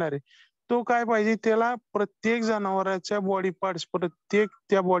जज नेणार आहे, तो काय पाहिजे, त्याला प्रत्येक जनावरांच्या बॉडी पार्ट्स, प्रत्येक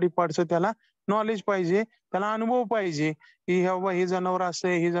त्या बॉडी पार्टचं त्याला नॉलेज पाहिजे, त्याला अनुभव पाहिजे की बाबा हे जनावर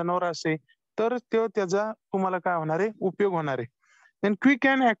असे, हे जनावर असे, तर तो त्याचा तुम्हाला काय होणार आहे, उपयोग होणार आहे. Then quick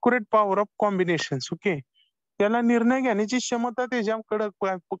and accurate power of combinations. Okay, त्याला निर्णय घेण्याची क्षमता त्याच्याकडे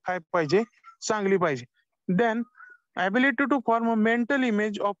काय पाहिजे, चांगली पाहिजे. Then ability to form a mental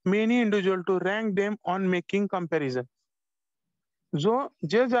image of many individual to rank them on making comparison. जो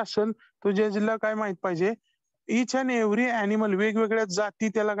जज असेल तो जजला काय माहित पाहिजे, इच अँड एव्हरी अॅनिमल, वेगवेगळ्या जाती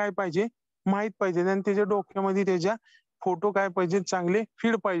त्याला काय पाहिजे, माहित पाहिजे. आणि त्याच्या डोक्यामध्ये त्याच्या फोटो काय पाहिजे, चांगले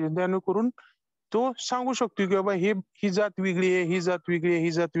फीड पाहिजे, जेणेकरून तो सांगू शकतो की बाबा ही जात वेगळी आहे, ही जात वेगळी आहे,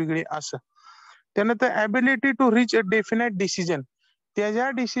 ही जात वेगळी आहे, असं. त्यानंतर ability to rich a definite decision, त्याच्या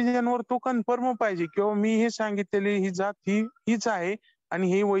डिसिजनवर तो कन्फर्म पाहिजे किंवा मी हे सांगितलेली ही जात हीच आहे आणि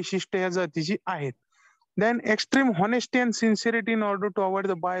ही वैशिष्ट्य या जातीची आहेत. Then extreme honesty and sincerity in order to avoid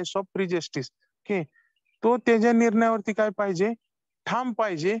the bias of प्रिजस्टिस. Okay, तो त्याच्या निर्णयावरती काय पाहिजे, ठाम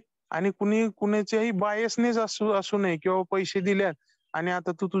पाहिजे आणि कुणाच्याही बायसनेस असू नये किंवा पैसे दिल्यात आणि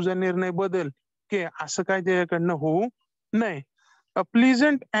आता तू तुझा निर्णय बदल, ओके, असं काय त्याच्याकडनं होऊ नये. अ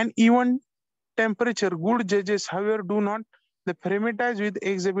pleasant and even temperature good जजेस however do not the frematize with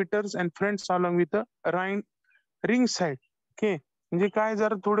exhibitors and friends along with a ring side. Okay, म्हणजे काय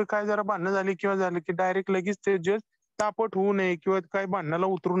जरा थोडं काय जरा भांडणं झाली किंवा झालं की डायरेक्ट लगेच ते जज तापट होऊ नये किंवा काय भांडणाला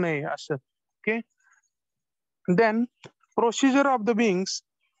उतरू नये असं. Okay, then procedure of the बिंग्स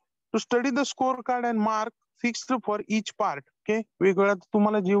to study the score card and mark fixed for each part. Okay, वेगवेगळ्या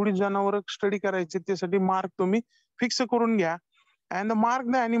तुम्हाला जेवढी जनावर स्टडी करायची त्यासाठी मार्क तुम्ही फिक्स करून घ्या. And mark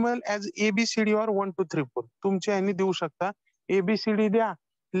the animal as ABCD और 1 2 3 4. तुमच्या ह्यांनी देऊ शकता ABCD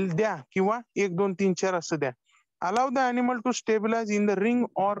द्या किंवा 1 2 3 4 असं द्या. Allow the animal to stabilise in the ring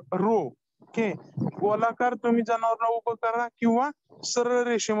और रो. ओके, गोलाकार तुम्ही जनावरला उभं करा किंवा सरळ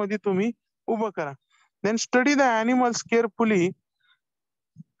रेषेमध्ये तुम्ही उभं करा. Then study the animals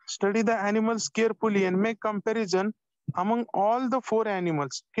carefully and make comparison among all the 4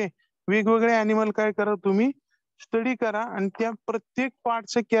 animals. Okay, वेगवेगळे अॅनिमल काय करा, तुम्ही स्टडी करा आणि त्या प्रत्येक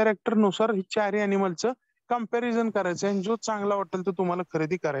पार्टच्या कॅरेक्टर नुसार 4 अॅनिमलचं कंपॅरिझन करायचं आणि जो चांगला वाटेल तो तुम्हाला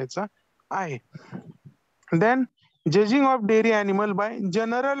खरेदी करायचा आहे. Then judging of dairy animal bye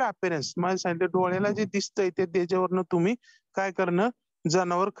general appearance, मला सांगितलं डोळ्याला जे दिसतंय ते त्याच्यावरनं तुम्ही काय करणं,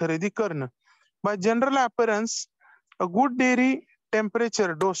 जनावर खरेदी करणं. Bye general appearance a good dairy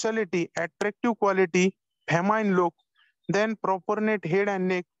temperature, डोसॅलिटी, attractive quality, famine look, then proper net head and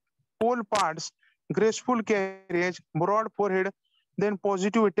neck, pole parts, graceful carriage, broad forehead, then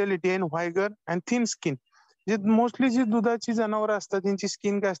positive vitality and vigor and thin skin. जे mostly जी दुधाची जनावर असतात त्यांची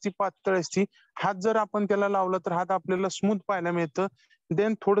skin काय असते, पातळ असते. हात जर आपण त्याला लावला तर हात आपल्याला स्मूथ पाहायला मिळतं.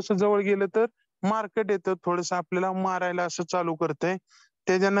 देन थोडस जवळ गेलं तर मार्केट येतं, थोडस आपल्याला मारायला असं चालू करतंय.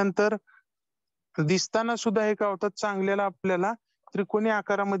 त्याच्यानंतर दिसताना सुद्धा हे काय होतात, चांगल्याला आपल्याला त्रिकोणी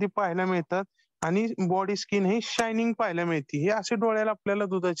आकारामध्ये पाहायला मिळतात आणि बॉडी स्किन ही शायनिंग पाहायला मिळते. हे असे डोळ्याला आपल्याला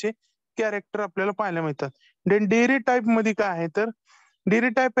दुधाचे कॅरेक्टर आपल्याला पाहायला मिळतात. देन डेअरी टाईप मध्ये काय आहे तर dairy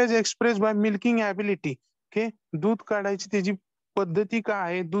type age express bye milking ability. Okay, दूध काढायची त्याची पद्धती काय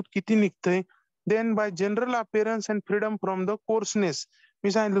आहे, दूध किती निघतंय. Then bye general appearance and freedom from the कोर्सनेस.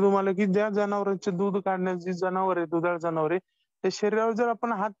 मी सांगितलं तुम्हाला की ज्या जनावरांचे दूध काढण्याचे जनावर आहे, दुधाळ जनावर आहे, त्या शरीरावर जर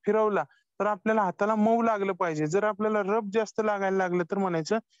आपण हात फिरवला तर आपल्याला हाताला मऊ लागलं पाहिजे. जर आपल्याला रब जास्त लागायला लागलं तर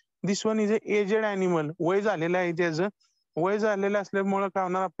म्हणायचं दिस one is a aged animal, वय झालेलं आहे त्याचं. वय झालेलं असल्यामुळे काय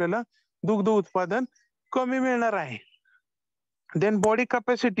होणार, आपल्याला दुग्ध उत्पादन कमी मिळणार आहे. Then body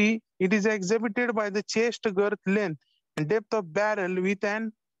capacity, it is exhibited by the chest girth, length, and depth of barrel with an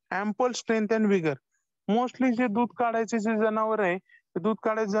ample strength and vigor. Mostly जे दूध काढायचे जे जनावर आहे, ते दूध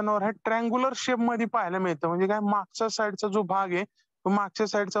काढायचे जनावर आहे ट्रँग्युलर शेप मध्ये पाहायला मिळतं. म्हणजे काय, मागच्या साईडचा जो भाग आहे तो मागच्या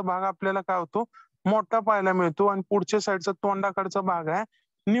साईडचा भाग आपल्याला काय होतो, मोठा पाहायला मिळतो, आणि पुढच्या साईडचा तोंडाकडचा भाग आहे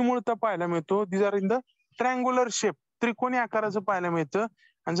निमुळता पाहायला मिळतो. दिस are in the triangular shape, त्रिकोणी आकाराचं पाहायला मिळतं.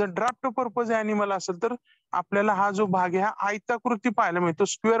 आणि जर ड्राफ्ट पर्पज ॲनिमल असेल तर आपल्याला हा जो भाग आहे हा आयताकृती पाहायला मिळतो,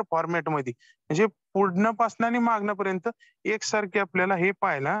 स्क्वेअर फॉर्मॅट मध्ये. म्हणजे पुढण्यापासून आणि मागण्यापर्यंत एकसारखे आपल्याला हे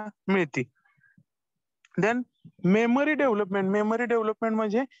पाहायला मिळते. Then memory development, memory development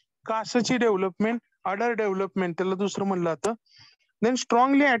म्हणजे कासाची डेव्हलपमेंट, अडर डेव्हलपमेंट त्याला दुसरं म्हणलं जातं. Then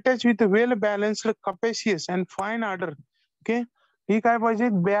strongly attach with well balanced कपॅसियस and fine order. Okay, ही काय पाहिजे,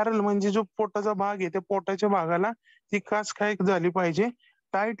 बॅरल म्हणजे जो पोटाचा भाग आहे त्या पोटाच्या भागाला ती कास काय झाली पाहिजे,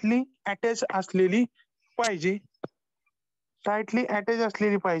 टाइटली अटॅच असलेली पाहिजे, टाइटली अटॅच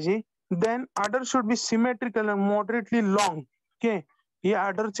असलेली पाहिजे. Then order should be symmetrical and moderately long. Okay, ही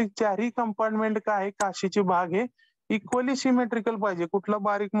अडरची चारही कंपार्टमेंट काय आहे, काशीचे भाग आहे, इक्वली सिमेट्रिकल पाहिजे, कुठला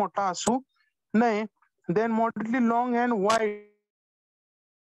बारीक मोठा असू नये. Then moderately long and wide,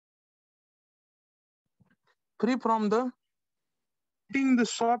 free from the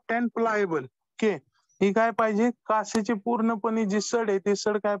soft and pliable. Okay, ही काय पाहिजे, कासेचे पूर्णपणे जे सड आहे ते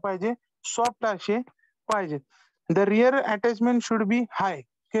सड काय पाहिजे, सॉफ्ट असे पाहिजे. The rear attachment should be high.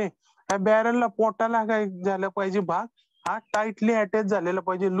 Okay, या बॅरलला पोटाला काय झालं पाहिजे, भाग हा टाइटली अटॅच झालेला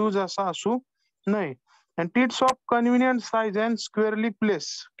पाहिजे, लूज असा असू नये. And tits of convenient size and स्क्वेअरली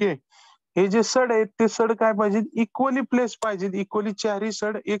place. Okay, हे जे सड आहेत ते सड काय पाहिजेत, इक्वली प्लेस पाहिजेत, इक्वली चारही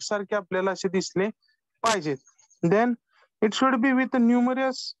सड एकसारखे आपल्याला असे दिसले पाहिजेत. Then it should be with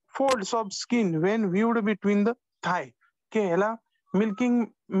numerous folds of skin when व्ह्यूड between the Thai. Okay, ह्याला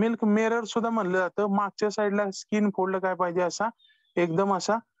मिल्क मिरर सुद्धा म्हणलं जातं. मागच्या साईडला स्किन फोल्ड काय पाहिजे, असा एकदम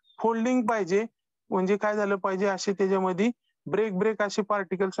असा फोल्डिंग पाहिजे. म्हणजे काय झालं पाहिजे, असे त्याच्यामध्ये ब्रेक ब्रेक असे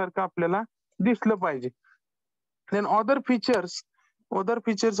पार्टिकल सारखं आपल्याला दिसलं पाहिजे. देन अदर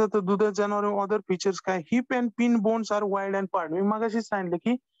फीचर्स आता दुधात जनावर अदर फीचर्स काय, heap and pin bones R wide and part. मी मगाशी सांगितलं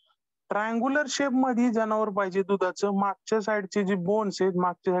की ट्रायंग्युलर शेप मध्ये जनावर पाहिजे दुधाचं. मागच्या साईडचे जे बोन्स आहेत,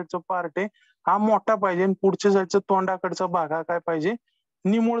 मागच्या साईडचा पार्ट आहे हा मोठा पाहिजे, आणि पुढच्या साईडचा तोंडाकडचा भाग हा काय पाहिजे,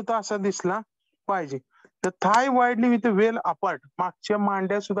 निमुळता असा दिसला पाहिजे. तर थाय वाईडली विथ वेल अपार्ट, मागच्या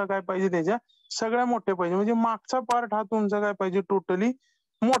मांड्या सुद्धा काय पाहिजे त्याच्या सगळ्या मोठ्या पाहिजे. म्हणजे मागचा पार्ट हा तुमचा काय पाहिजे, टोटली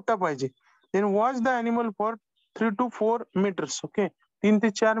मोठा पाहिजे. Then watch the animal for 3 to 4 meters. Okay, 3 ते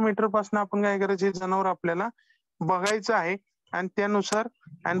 4 मीटर पासून आपण काय करायचे, जनावर आपल्याला बघायचं आहे. आणि त्यानुसार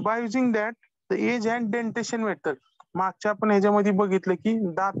and by using that the age and dentition method, मागच्या आपण ह्याच्यामध्ये बघितलं की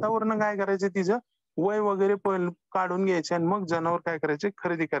दातावरनं काय करायचं, तिचं वय वगैरे काढून घ्यायचे आणि मग जनावर काय करायचे,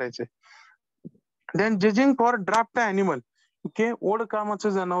 खरेदी करायचे. Then judging for draft animal. Okay, ओढ कामाचं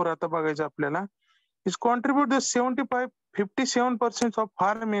जनावर आता बघायचं आपल्याला. Is contribute the 57% of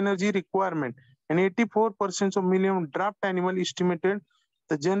form energy requirement and 84% of million draft animal estimated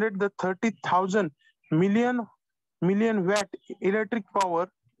to generate the 30,000 million watt electric power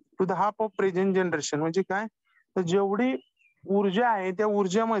to the half of present generation. म्हणजे काय, तर जेवढी ऊर्जा आहे त्या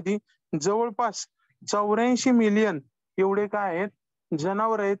ऊर्जामध्ये जवळपास 84 मिलियन एवढे काय आहेत,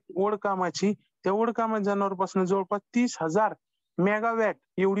 जनावर आहेत ओढ कामाची. त्या ओढ कामाच्या जनावरपासून जवळपास 30,000 मेगावॅट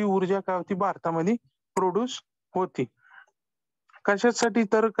एवढी ऊर्जा काय होती, भारतामध्ये प्रोड्यूस होती. कशासाठी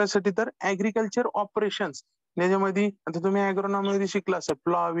तर ऍग्रिकल्चर ऑपरेशन्स. त्याच्यामध्ये आता तुम्ही ऍग्रोनॉमी मध्ये शिकला असाल,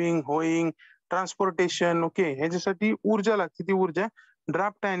 प्लॉविंग, होईंग, ट्रान्सपोर्टेशन. ओके, ह्याच्यासाठी ऊर्जा लागते, ती ऊर्जा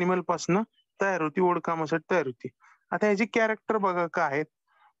ड्राफ्ट अॅनिमल पासून तयार होती, ओढ कामासाठी तयार होती. आता ह्याची कॅरेक्टर बघा काय आहेत.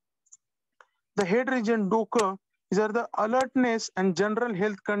 द हेड रिजन, डोकं, जर the alertness and general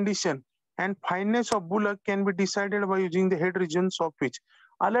health condition and fineness of bullock can be decided by using the head reasons of which.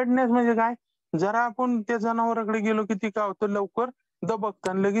 Alertness म्हणजे काय, जरा आपण त्या जनावराकडे गेलो की ती काय होतं, लवकर दबकतं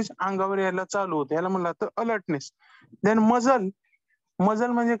आणि लगेच अंगावर यायला चालू होतं, याला म्हणलं जातं अलर्टनेस. देन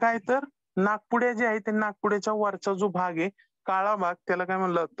मजल म्हणजे काय, तर नागपुड्या जे आहे ते नागपुड्याच्या वरचा जो भाग आहे, काळा भाग, त्याला काय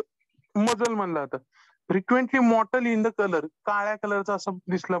म्हणलं जातं, मजल म्हणलं जातं. Frequently mortal in the colour, काळ्या कलरचा असं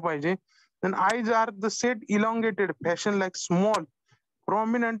दिसलं पाहिजे. Then eyes R the set elongated fashion like small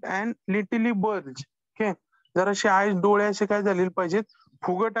prominent and लिटली Burj. Okay, जराशे eyes, डोळे असे काय झालेले पाहिजेत,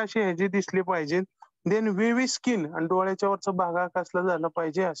 फुगट असे ह्याचे दिसले पाहिजेत. देन वेवी स्किन, आणि डोळ्याच्या वरचा भाग कसला झाला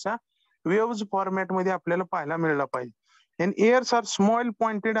पाहिजे, अशा वेव्स फॉर्मॅट मध्ये आपल्याला पाहायला मिळाला पाहिजे. Then years R small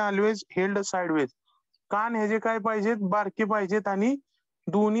pointed always held sideways. कान ह्याचे काय पाहिजेत, बारके पाहिजेत आणि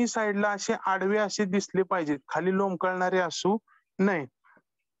दोन्ही साईडला असे आडवे असे दिसले पाहिजेत, खाली लोंबकळणारे असू नये.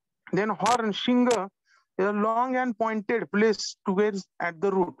 देन हॉर्न, शिंग long and pointed place together at the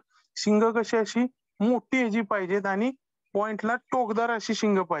route. शिंग कशी अशी मोठी ह्याची पाहिजेत आणि पॉइंटला टोकदार अशी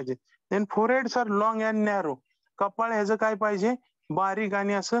शिंग पाहिजेत. Then फोरहेड्स R long and narrow. कपाळ ह्याचं काय पाहिजे, बारीक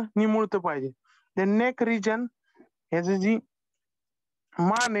आणि असं निमुळतं पाहिजे. देन नेक रिजन, ह्याची जी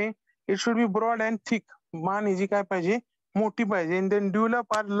मान आहे it should be broad and thick. मान ह्याची काय पाहिजे, मोठी पाहिजे. देन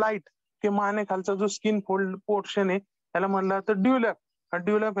ड्युलप आर लाईट, की मानेखालचा जो स्किन फोल्ड पोर्शन आहे त्याला म्हणलं तर ड्युलप.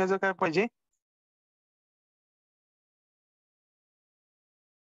 ड्युलप ह्याचं काय पाहिजे,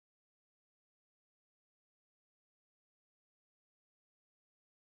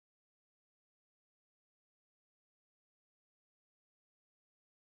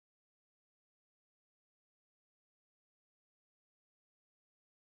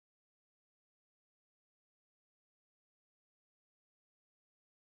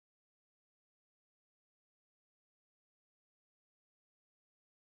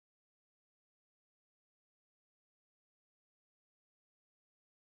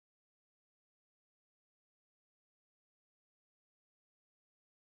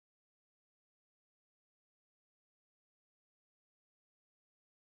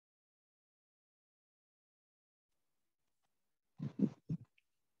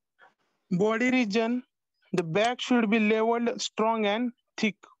 body region the back should be levelled strong and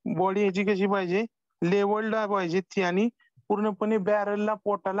thick. Body ह्याची कशी पाहिजे, लेवल्ड पाहिजे ती आणि पूर्णपणे बॅरलला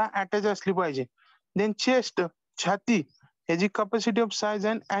पोटाला अटॅच असली पाहिजे. देन चेस्ट, छाती ह्याची capacity of size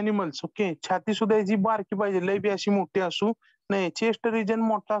and animals. Okay, छाती सुद्धा ह्याची बारकी पाहिजे, लय बी अशी मोठी असू नाही. चेस्ट रिजन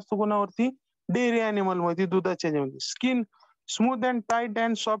मोठा असतो कोणावरती, डेअरी अॅनिमल मध्ये, दुधाच्या ह्याच्यामध्ये. Skin smooth and tight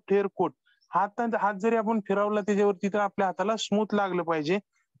and soft hair coat. हात जरी आपण फिरवला त्याच्यावरती तर आपल्या हाताला स्मूथ लागलं पाहिजे.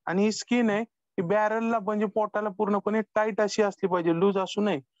 आणि ही स्किन आहे ही बॅरलला म्हणजे पोटाला पूर्णपणे टाईट अशी असली पाहिजे, लूज असू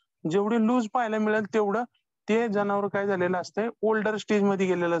नये. जेवढी लूज पाहायला मिळेल तेवढं ते जनावर काय झालेलं असतंय, ओल्डर स्टेज मध्ये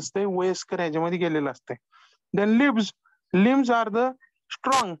गेलेलं असतंय, वयस्कर ह्याच्यामध्ये गेलेलं असतंय. Then limbs R the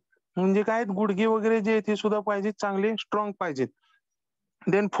strong, म्हणजे काय गुडघे वगैरे जे ते सुद्धा पाहिजे चांगले स्ट्रॉंग पाहिजेत.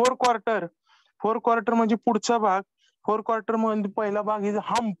 देन फोर क्वार्टर म्हणजे पुढचा भाग. फोर क्वार्टर म्हणजे पहिला भाग इज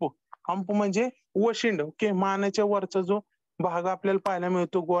हंप. हंप म्हणजे वशिंड. ओके, मानेच्या वरचा जो भाग आपल्याला पाहायला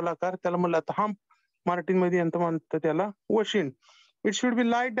मिळतो गोलाकार त्याला म्हणलं आता हंप. मराठीमध्ये यंत्र म्हणतं त्याला वशिंड. It should be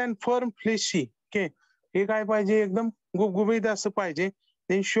light and firm fleshy. Okay, हे काय पाहिजे, एकदम गुबगुबीत असं पाहिजे.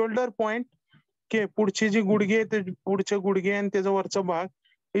 देन शोल्डर पॉइंट, ओके, पुढचे जे गुडघे आहेत पुढचे गुडघे आणि त्याचा वरचा भाग.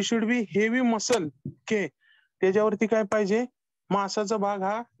 It should be heavy muscle. Okay, त्याच्यावरती काय पाहिजे, मांसाचा भाग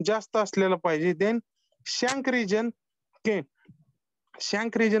हा जास्त असलेला पाहिजे. Then शँक region. ओके,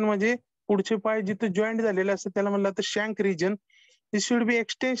 शँक रिजन म्हणजे पुढचे पाय जिथे जॉईंट झालेले असतात त्याला म्हणलं तर शँक region. This should be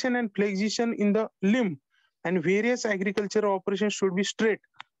extension and फ्लेक्झिशन in the limb and various agriculture operation should be straight.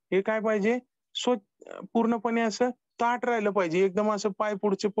 हे काय पाहिजे, पूर्णपणे असं ताट राहिलं पाहिजे, एकदम असं पाय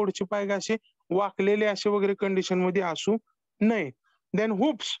पुढचे पाय असे वाकलेले असे वगैरे कंडिशन मध्ये असू नये. देन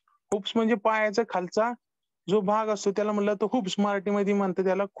हुप्स म्हणजे पायाचा खालचा जो भाग असतो त्याला म्हणलं तर हुप्स, मराठीमध्ये म्हणतात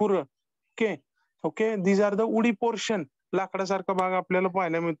त्याला खुर. ओके, दीज आर द उडी पोर्शन, लाकडासारखा भाग आपल्याला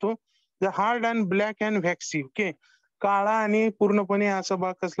पाहायला मिळतो. The hard and black and व्हॅक्सी. Okay, काळा आणि पूर्णपणे असा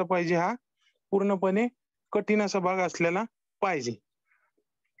भाग कसला पाहिजे, हा पूर्णपणे कठीण असा भाग असलेला पाहिजे.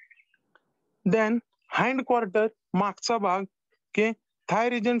 देन हाइंड क्वार्टर, मागचा भाग. Okay, Thai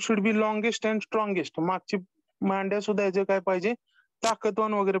region should be longest and strongest. मागची मांड्या सुद्धा याचे काय पाहिजे,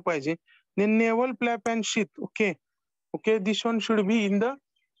 ताकदवान वगैरे पाहिजे. Then naval flap and sheath. Okay, this one should be in the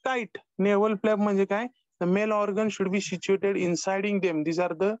tight. Naval flap म्हणजे काय, the mail organ should be situated इनसाइडिंग them. These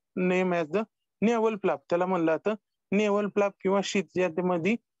R the name age the naval flap. त्याला म्हणलं तर नेवल फ्लॅप किंवा sheath,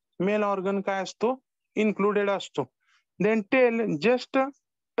 यामध्ये mail organ काय असतो, included असतो. Then tail just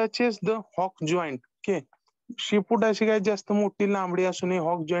touches the hoc joint. Okay, शेपूट अशी काय जास्त मोठी लांबडी असू नये,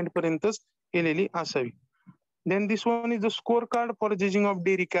 हॉक जॉईंट पर्यंतच केलेली असावी. Then this one is the score card for judging of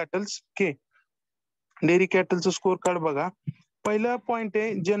dairy cattles. Okay, dairy कॅटलचं score card बघा. पहिला पॉइंट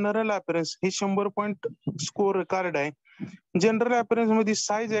आहे जनरल अपीअरन्स. हे 100 पॉइंट स्कोर कार्ड आहे. जनरल अपीअरन्स मध्ये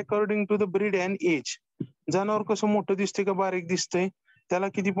size according to the breed and age. जनावर कसं मोठं दिसतंय का बारीक दिसतंय, त्याला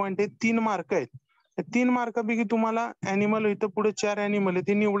किती पॉइंट आहेत, 3 मार्क आहेत. 3 मार्कापैकी तुम्हाला अॅनिमल इथं पुढे 4 अॅनिमल आहे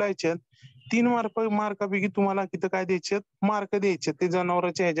ते निवडायचे. 3 मार्कापैकी तुम्हाला तिथं काय द्यायचे, मार्क द्यायचे ते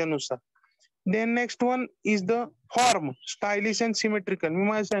जनावरांच्या ह्याच्यानुसार. Then next one is the form, stylish and symmetrical. मी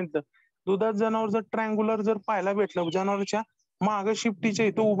मला सांगितलं दुधात जनावर जर ट्रँग्युलर जर पाहायला भेटलं, जनावरच्या माग शिफ्टीच्या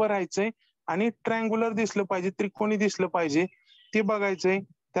इथं उभं राहायचंय आणि ट्रँग्युलर दिसलं पाहिजे, त्रिकोणी दिसलं पाहिजे, ते बघायचंय,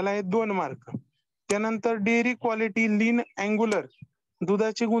 त्याला हे 2 मार्क. त्यानंतर डेअरी क्वालिटी लीन अँग्युलर.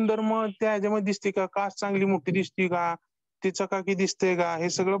 दुधाचे गुणधर्म त्या ह्याच्यामध्ये दिसते का, कास चांगली मोठी दिसते का, ते चकाकी दिसते का, हे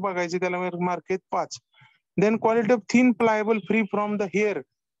सगळं बघायचे, त्याला मार्क आहेत 5. Then quality of thin pliable free from the hair,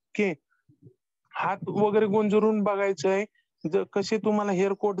 okay, हात वगैरे गुंजरून बघायचंय, कसे तुम्हाला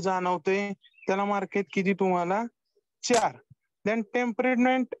हेअर कोट जाणवते, त्याला मार्क आहेत किती तुम्हाला 4. देन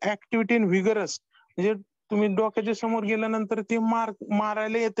टेम्परेमेंट ऍक्टिव्हिटी इन व्हिगरस, म्हणजे तुम्ही डोक्याच्या समोर गेल्यानंतर ते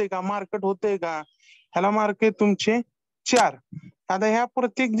मारायला येते का, मार्कट होतंय का, ह्याला मार्क आहे तुमचे 4. आता ह्या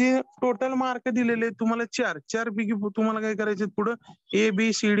प्रत्येक जे टोटल मार्क दिलेले तुम्हाला 4 पैकी तुम्हाला काय करायचे, पुढे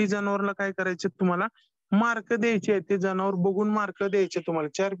ABCD जनावरला काय करायचे, तुम्हाला मार्क द्यायचे, ते जनावर बघून मार्क द्यायचे तुम्हाला.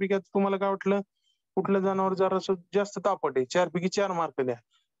 4 पैकी तुम्हाला काय वाटलं, कुठलं जनावर जरा जास्त तापट आहे, 4 पैकी 4 मार्क द्या.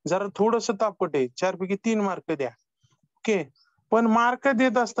 जरा थोडस तापट आहे, 4 पैकी 3 मार्क द्या. ओके, पण मार्क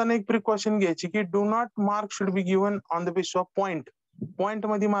देत असताना एक प्रिकॉशन घ्यायची की do not mark should be given on the basis of point. Point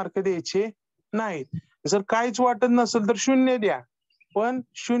मध्ये मार्क द्यायचे नाहीत. जर काहीच वाटत नसेल तर 0 द्या, पण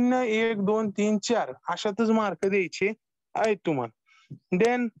 0, 1, 2, 3, 4 अशातच मार्क द्यायचे आहेत तुम्हाला.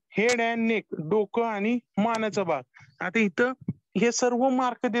 देन हेड अँड नेक, डोकं आणि मानाचा भाग. आता इथं हे सर्व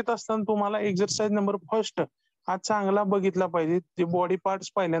मार्क देत असताना तुम्हाला एक्सरसाइज नंबर फर्स्ट हा चांगला बघितला पाहिजे. ते बॉडी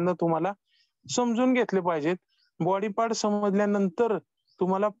पार्ट्स पहिल्यांदा तुम्हाला समजून घेतले पाहिजेत. बॉडी पार्ट समजल्यानंतर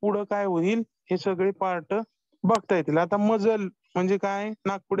तुम्हाला पुढं काय होईल हे सगळे पार्ट बघता येतील. आता मजल म्हणजे काय,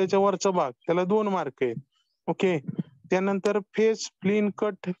 नागपुड्याच्या वरचा भाग, त्याला 2 मार्क आहे. ओके, त्यानंतर फेस, प्लीन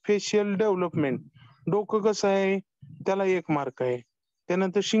कट, फेशियल डेव्हलपमेंट, डोकं कसं आहे त्याला 1 मार्क आहे.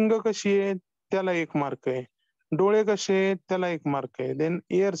 त्यानंतर शिंग कशी आहे त्याला 1 मार्क आहे. डोळे कसे आहेत त्याला 1 मार्क आहे. देन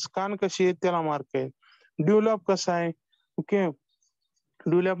इयर्स, कान कशी आहेत त्याला मार्क आहे. ड्युलॅप कसा आहे, ओके,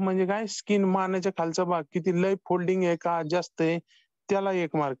 ड्युलॅप म्हणजे काय, स्किन, मानेच्या खालचा भाग किती लय फोल्डिंग आहे का, जास्त आहे, त्याला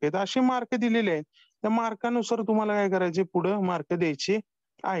 1 मार्क आहे. असे मार्क दिलेले आहेत. त्या मार्कानुसार तुम्हाला काय करायचे, पुढे मार्क द्यायचे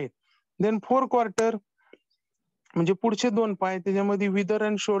आहेत. देन 4 क्वार्टर म्हणजे पुढचे 2 पाय, त्याच्यामध्ये विदर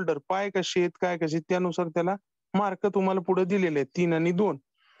अँड शोल्डर, पाय कसे आहेत काय कसे, त्यानुसार त्याला मार्क तुम्हाला पुढे दिलेले आहेत 3 आणि 2.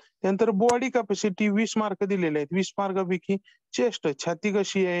 त्यानंतर बॉडी कॅपॅसिटी 20 मार्क दिलेले आहेत. 20 मार्कापैकी चेस्ट, छाती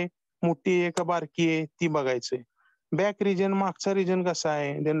कशी आहे, मोठी आहे का बारकी आहे ती बघायचंय. बॅक रिजन, मागचा रिजन कसा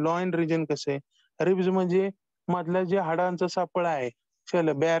आहे. देन लॉइन रिजन कसं आहे. रिब्स म्हणजे मधला जे हाडांचा सापळा आहे,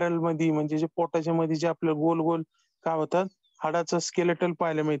 बॅरल मध्ये म्हणजे जे पोटाच्या मध्ये जे आपलं गोल गोल काय होतात हाडाचं स्केलेटल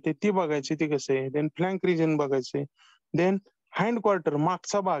पाहायला मिळते, ती बघायची, ते कसं आहे. देन फ्लँक रिजन बघायचे. देन हँड क्वार्टर,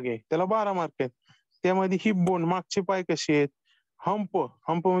 मागचा भाग आहे, त्याला 12 मार्क आहेत. त्यामध्ये हिप बोन, मागचे पाय कसे आहेत. हंप,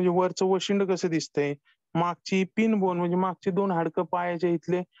 हंप म्हणजे वरचं वशिंड कसं दिसतंय. मागची पिन बोन म्हणजे मागचे 2 हाडकं पायाच्या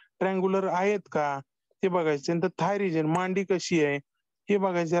इथले ट्रँग्युलर आहेत का ते बघायचे. नंतर थाय रिजन, मांडी कशी आहे हे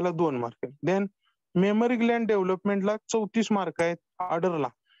बघायचं, याला 2 मार्क आहेत. देन मेमरी ग्लँड डेव्हलपमेंटला 34 मार्क आहेत. ऑर्डरला,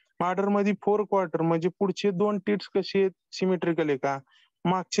 ऑर्डर मध्ये 4 क्वार्टर म्हणजे पुढचे 2 टिट्स कशी आहेत, सिमेट्रिकल आहे का,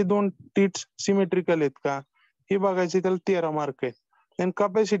 मागचे 2 टिट्स सिमेट्रिकल आहेत का हे बघायचे, त्याला 13 मार्क आहेत. देन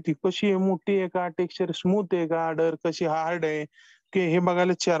कॅपॅसिटी कशी आहे, मोठी आहे का, टेक्स्चर स्मूथ आहे का, ऑर्डर कशी हार्ड आहे के हे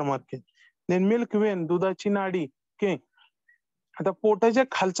बघायला 4 मार्क आहेत. देन मिल्क वेन, दुधाची नाडी, के आता पोटाच्या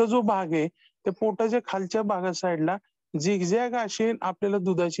खालचा जो भाग आहे त्या पोटाच्या खालच्या भागा साईडला झिगझॅग अशी आपल्याला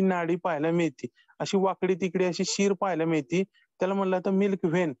दुधाची नाडी पाहायला मिळते, अशी वाकडी तिकडे अशी शीर पाहायला मिळते, त्याला म्हणलं आता मिल्क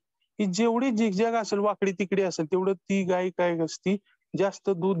व्हेन. ही जेवढी झिगझॅग असेल, वाकडी तिकडे असेल, तेवढं ती गाय काय असती, जास्त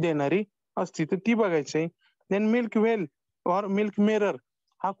दूध देणारी असती, तर ती बघायचंय. देन मिल्क वेल और मिल्क मिरर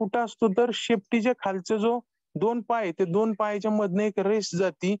हा कुठं असतो, तर शेपटीच्या खालचा जो 2 पाय, ते 2 पायाच्या मधनं एक रेस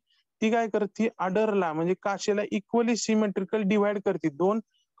जाती, ती काय करते, अडरला म्हणजे काशेला इक्वली सिमेट्रिकल डिवाइड करते, 2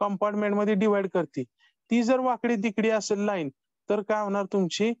 कंपार्टमेंट मध्ये डिवाइड करते. ती जर वाकडी तिकडी असेल लाईन, तर काय होणार,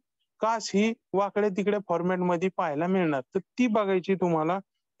 तुमची कास ही वाकड्या तिकड्या फॉर्मॅट मध्ये पाहायला मिळणार, तर ती बघायची तुम्हाला,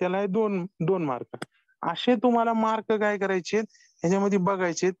 त्याला 2 मार्क. असे तुम्हाला मार्क काय करायचे ह्याच्यामध्ये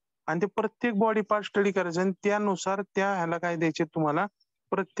बघायचे आणि ते प्रत्येक बॉडी पार्ट स्टडी करायचे आणि त्यानुसार त्या ह्याला काय द्यायचे, तुम्हाला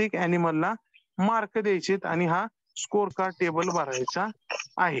प्रत्येक अॅनिमलला मार्क द्यायचे आणि हा स्कोर कार्ड टेबल भरायचा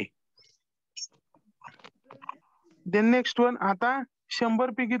आहे. देन नेक्स्ट वन, आता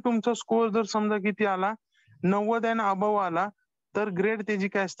 100 पैकी तुमचा स्कोर जर समजा किती आला, 90 आणि अबव आला, तर ग्रेड त्याची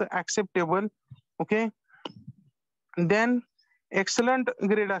काय असतं, acceptable. Okay, then excellent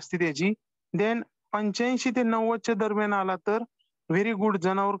grade असते त्याची. देन 85 ते 90 दरम्यान आला तर व्हेरी गुड,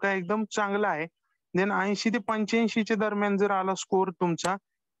 जनावर काय एकदम चांगला आहे. देन 80 ते 85 दरम्यान जर आला स्कोर तुमचा,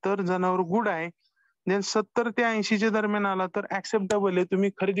 तर जनावर गुड आहे. देन 70 ते 80 दरम्यान आला तर ऍक्सेप्टेबल आहे, तुम्ही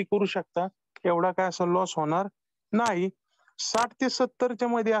खरेदी करू शकता, एवढा काय असं लॉस होणार नाही. 60 ते 70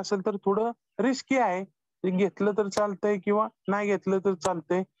 मध्ये असेल तर थोडं रिस्की आहे, घेतलं तर चालतंय किंवा नाही घेतलं तर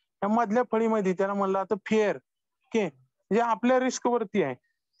चालतंय. या मधल्या फळीमध्ये त्याला म्हणलं आता फेअर, ओके, म्हणजे आपल्या रिस्क वरती आहे.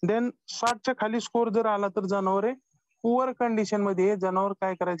 देन 60 खाली स्कोर जर आला तर जनावर आहे पुअर कंडिशन मध्ये, जनावर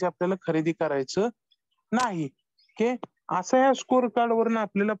काय करायचे, आपल्याला खरेदी करायचं नाही. ओके, असं या स्कोर कार्ड वरून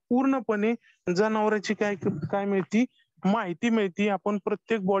आपल्याला पूर्णपणे जनावरांची काय काय मिळती, माहिती मिळती. आपण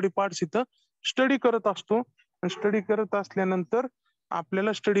प्रत्येक बॉडी पार्ट्स इथं स्टडी करत असतो. स्टडी करत असल्यानंतर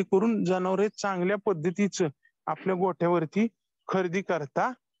आपल्याला स्टडी करून जनावरे चांगल्या पद्धतीचं आपल्या गोठ्यावरती खरेदी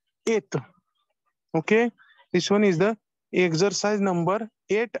करता येत. Okay, this one is the exercise number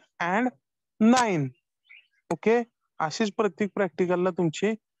 8 and 9. Okay, असेच प्रत्येक प्रॅक्टिकलला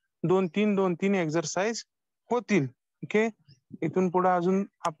तुमचे 2-3 एक्सरसाइज होतील. ओके, इथून पुढे अजून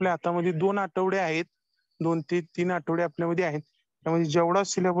आपल्या हातामध्ये 2 आठवडे आहेत. 2 ते 3 आठवडे आपल्यामध्ये आहेत. त्यामध्ये जेवढा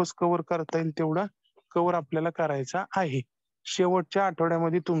सिलेबस कव्हर करता येईल तेवढा कव्हर आपल्याला करायचा आहे. शेवटच्या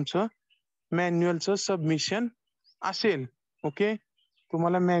आठवड्यामध्ये तुमचं मॅन्युअलचं सबमिशन असेल. ओके,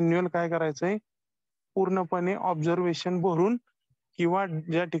 तुम्हाला मॅन्युअल काय करायचंय, पूर्णपणे ऑब्झर्वेशन भरून किंवा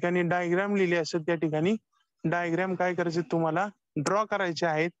ज्या ठिकाणी डायग्राम लिहिली असेल त्या ठिकाणी डायग्राम काय करायचे तुम्हाला ड्रॉ करायचे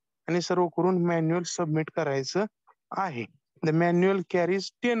आहेत आणि सर्व करून मॅन्युअल सबमिट करायचं आहे. The manual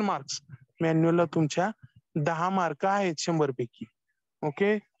carries 10 marks. मॅन्युअलला तुमच्या 10 मार्क आहेत 100 पैकी.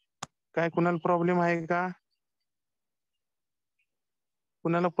 ओके, काय कुणाला प्रॉब्लेम आहे का?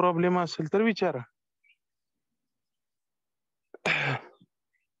 कुणाला प्रॉब्लेम असेल तर विचारा.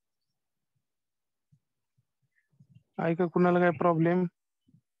 आहे का कुणाला काय प्रॉब्लेम?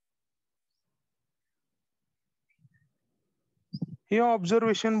 हे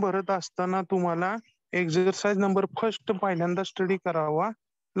ऑब्झर्वेशन भरत असताना तुम्हाला एक्सरसाइज नंबर फर्स्ट पहिल्यांदा स्टडी करावा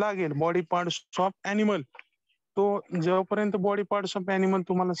लागेल. Body parts of animal. तो जेव्हापर्यंत बॉडी पार्ट्स ऑफ ॲनिमल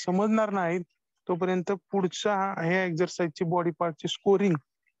तुम्हाला समजणार नाहीत तोपर्यंत पुढच्या ह्या एक्सरसाइजची बॉडी पार्टची स्कोरिंग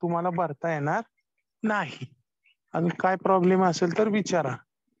तुम्हाला भरता येणार नाही. आणि काय प्रॉब्लेम असेल तर विचारा.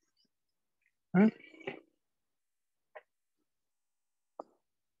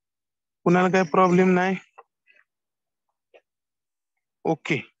 कुणाला काय प्रॉब्लेम नाही?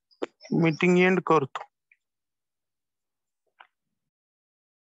 ओके, मीटिंग एंड करतो.